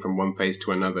something from one phase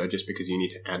to another just because you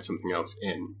need to add something else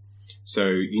in. So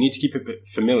you need to keep it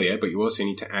familiar, but you also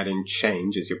need to add in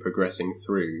change as you're progressing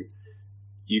through.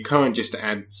 You can't just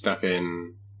add stuff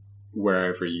in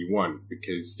wherever you want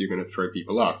because you're going to throw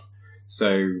people off. So,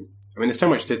 I mean, there's so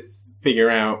much to figure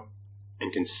out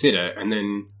and consider. And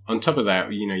then on top of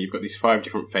that, you've got these 5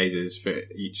 different phases for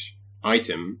each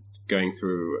item going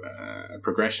through a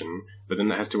progression, but then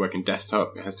that has to work in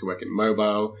desktop, it has to work in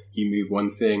mobile. You move one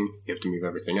thing, you have to move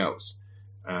everything else.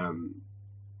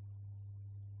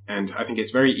 And I think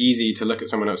it's very easy to look at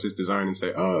someone else's design and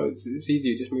say, oh, it's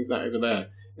easy, just move that over there.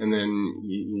 And then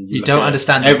you don't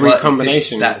understand every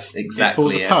combination. That's exactly it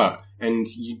falls apart. And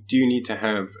you do need to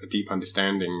have a deep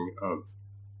understanding of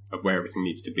where everything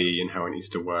needs to be and how it needs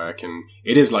to work. And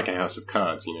it is like a house of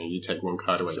cards. You know, you take one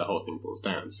card away, the whole thing falls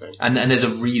down. So, and there's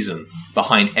a reason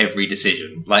behind every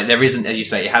decision. Like there isn't, as you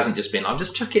say, it hasn't just been, I'll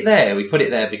just chuck it there. We put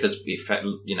it there because we felt,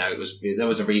 you know, there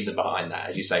was a reason behind that,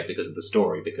 as you say, because of the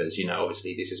story, because, you know,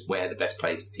 obviously this is where the best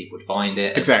place people would find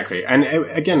it. Exactly. And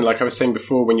again, like I was saying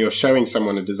before, when you're showing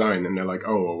someone a design and they're like,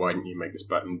 oh, well, why didn't you make this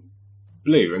button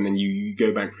blue? And then you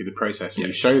go back through the process and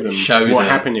you show them what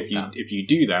happened if you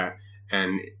do that.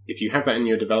 And if you have that in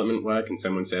your development work and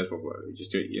someone says, well,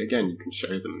 just do it again, you can show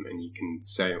them and you can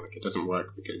say, like, it doesn't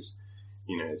work because,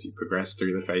 you know, as you progress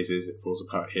through the phases, it falls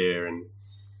apart here.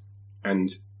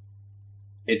 And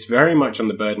it's very much on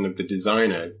the burden of the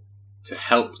designer to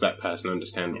help that person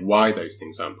understand why those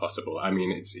things aren't possible. I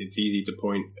mean, it's easy to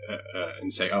point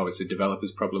and say, oh, it's a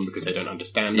developer's problem because they don't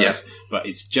understand us. But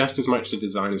it's just as much the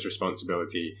designer's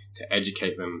responsibility to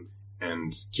educate them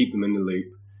and keep them in the loop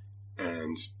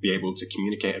and be able to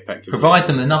communicate effectively. Provide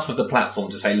them enough of the platform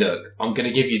to say, look, I'm going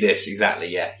to give you this exactly.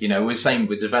 Yeah. You know, we're saying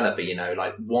with developer, you know,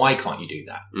 like, why can't you do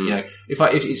that? You know, if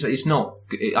it's not,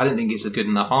 I don't think it's a good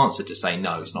enough answer to say,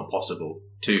 no, it's not possible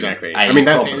to. Exactly. I mean,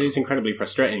 it's incredibly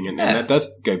frustrating and that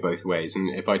does go both ways.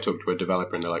 And if I talk to a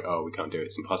developer and they're like, oh, we can't do it,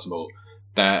 it's impossible,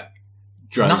 that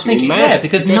drives me mad. Yeah,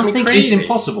 because nothing is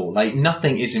impossible. Like,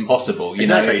 nothing is impossible. You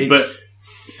know, but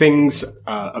things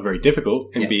are very difficult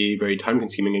and be very time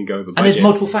consuming and go over budget. And there's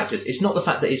multiple factors. It's not the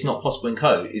fact that it's not possible in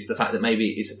code. It's the fact that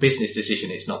maybe it's a business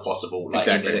decision. It's not possible. Like,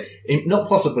 exactly. Not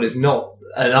possible is not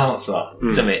an answer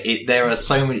to it. There are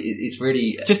so many. It's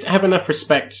really just have enough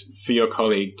respect for your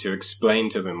colleague to explain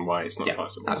to them why it's not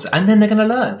possible. Absolutely. And then they're going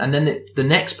to learn. And then the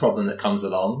next problem that comes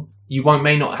along, you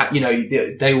may not have, you know,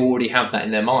 they already have that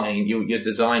in their mind. Your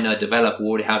designer, developer will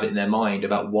already have it in their mind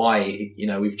about why, you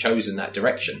know, we've chosen that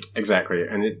direction. Exactly.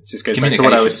 And it just goes back to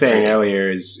what I was saying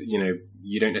earlier is, you know,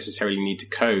 you don't necessarily need to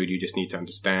code. You just need to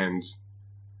understand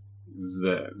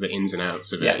the ins and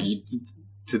outs of it.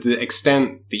 To the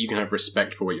extent that you can have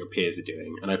respect for what your peers are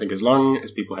doing. And I think as long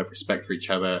as people have respect for each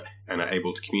other and are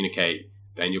able to communicate,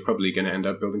 then you're probably going to end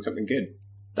up building something good.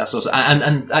 That's also,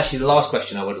 and actually the last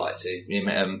question I would like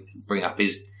to bring up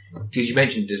is, because you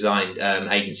mentioned design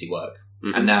agency work,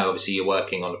 and now obviously you're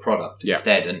working on a product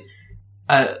instead, and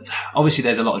obviously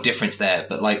there's a lot of difference there,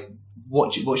 but like,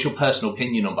 what's your personal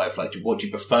opinion on both? Like, what do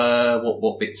you prefer?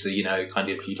 What bits are, you know, kind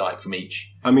of you like from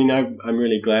each? I mean, I'm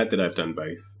really glad that I've done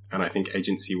both, and I think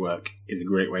agency work is a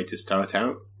great way to start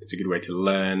out. It's a good way to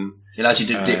learn. It allows you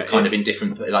to dip kind of in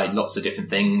different, like lots of different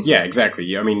things. Yeah,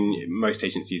 exactly. I mean, most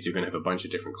agencies, you're going to have a bunch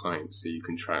of different clients, so you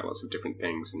can try lots of different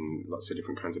things and lots of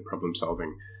different kinds of problem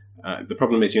solving. The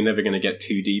problem is you're never going to get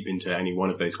too deep into any one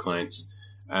of those clients.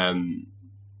 I mean,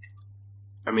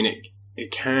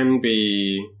 it can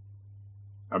be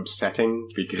upsetting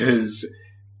because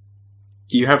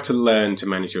you have to learn to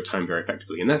manage your time very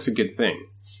effectively, and that's a good thing.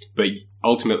 But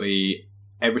ultimately,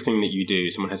 everything that you do,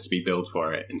 someone has to be billed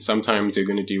for it. And sometimes you're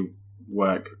going to do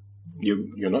work,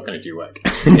 you're not going to do work.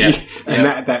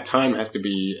 And that time has to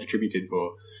be attributed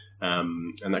for,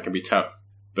 and that can be tough.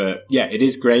 But yeah, it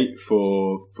is great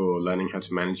for learning how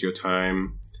to manage your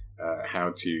time,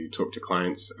 how to talk to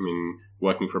clients. I mean,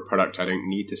 working for a product, I don't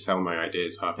need to sell my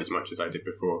ideas half as much as I did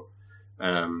before.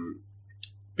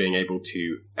 Being able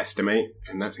to estimate,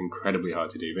 and that's incredibly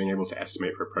hard to do, being able to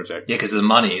estimate for a project. Yeah, because of the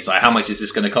money. It's like, how much is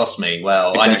this going to cost me?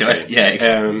 Well, exactly. I need to estimate.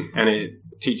 And it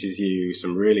teaches you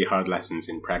some really hard lessons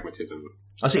in pragmatism.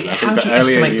 I see. How do you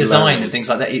estimate design and things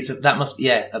like that? That must be,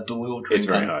 a bewildering. It's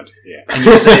very hard, yeah. And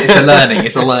it's a learning.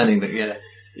 It's a learning that,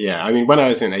 Yeah, I mean, when I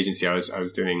was in an agency, I was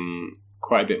doing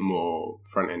quite a bit more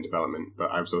front-end development,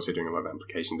 but I was also doing a lot of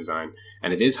application design.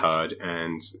 And it is hard,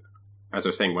 and as I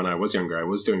was saying, when I was younger, I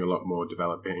was doing a lot more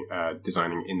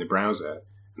designing in the browser,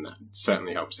 and that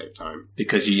certainly helped save time.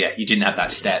 Because you didn't have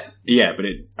that step. Yeah, but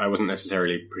I wasn't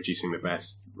necessarily producing the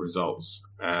best results.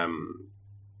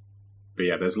 But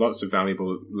yeah, there's lots of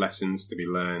valuable lessons to be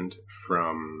learned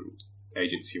from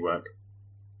agency work,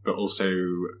 but also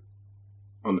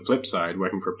on the flip side,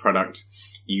 working for a product,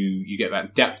 you get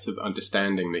that depth of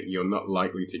understanding that you're not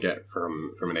likely to get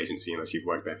from an agency unless you've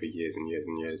worked there for years and years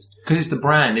and years. Because it's the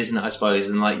brand, isn't it, I suppose?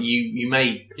 And like you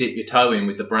may dip your toe in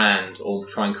with the brand or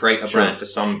try and create a brand for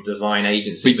some design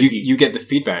agency. But you get the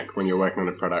feedback when you're working on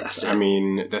a product. I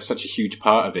mean, that's such a huge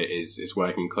part of it is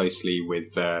working closely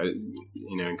with,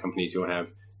 in companies you'll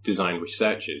have design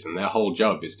researchers, and their whole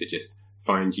job is to just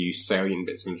find you salient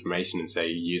bits of information and say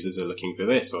users are looking for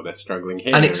this or they're struggling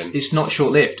here. And it's not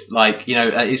short-lived. Like,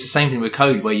 it's the same thing with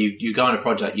code where you go on a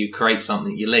project, you create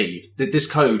something, you leave. This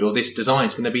code or this design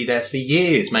is going to be there for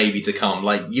years maybe to come.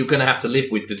 Like, you're going to have to live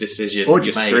with the decision. Or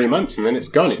just 3 months and then it's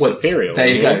gone. It's ethereal. There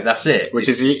you go. That's it. Which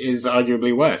is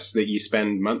arguably worse, that you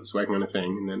spend months working on a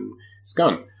thing and then it's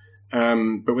gone.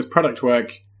 But with product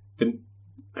work,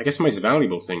 I guess the most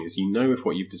valuable thing is if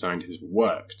what you've designed has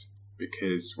worked.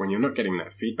 Because when you're not getting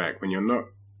that feedback, when you're not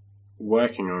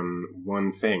working on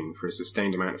one thing for a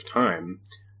sustained amount of time,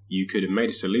 you could have made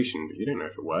a solution, but you don't know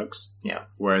if it works. Yeah.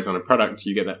 Whereas on a product,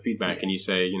 you get that feedback and you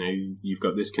say, you've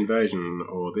got this conversion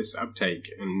or this uptake,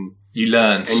 and you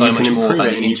learn so much more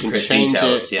about and you can change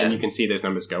details, it, and you can see those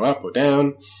numbers go up or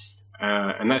down,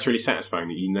 and that's really satisfying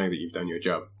that you know that you've done your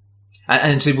job.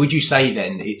 And so would you say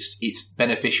then it's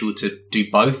beneficial to do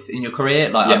both in your career?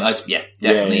 Like, yes.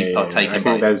 Definitely. I've taken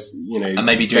both. There's, and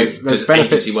maybe do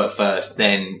agency work first,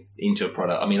 then into a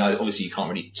product. I mean, obviously you can't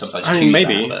really sometimes choose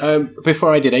maybe. that.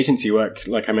 Before I did agency work,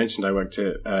 like I mentioned, I worked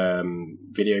at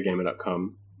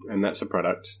videogamer.com, and that's a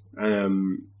product.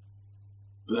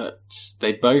 But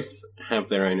they both have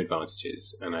their own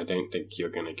advantages, and I don't think you're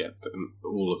going to get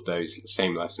all of those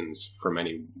same lessons from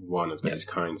any one of those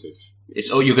kinds of... It's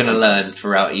all you're going to learn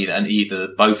throughout either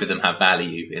both of them have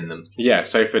value in them. Yeah,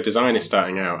 so for designers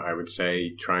starting out, I would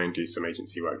say try and do some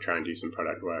agency work, try and do some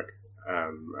product work.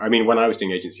 When I was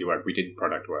doing agency work, we did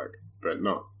product work, but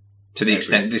not... To the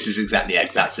extent, this is exactly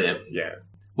it. That's it. Yeah.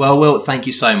 Well, Will, thank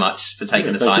you so much for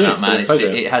taking the time out, man.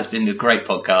 It has been a great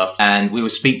podcast, and we will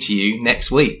speak to you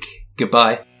next week.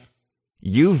 Goodbye.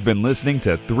 You've been listening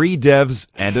to 3 Devs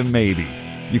and a Maybe.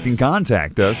 You can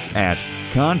contact us at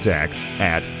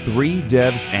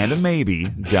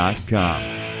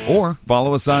contact@3devsandamaybe.com or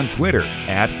follow us on Twitter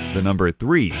at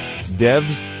 3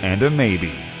 Devs and a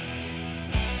Maybe.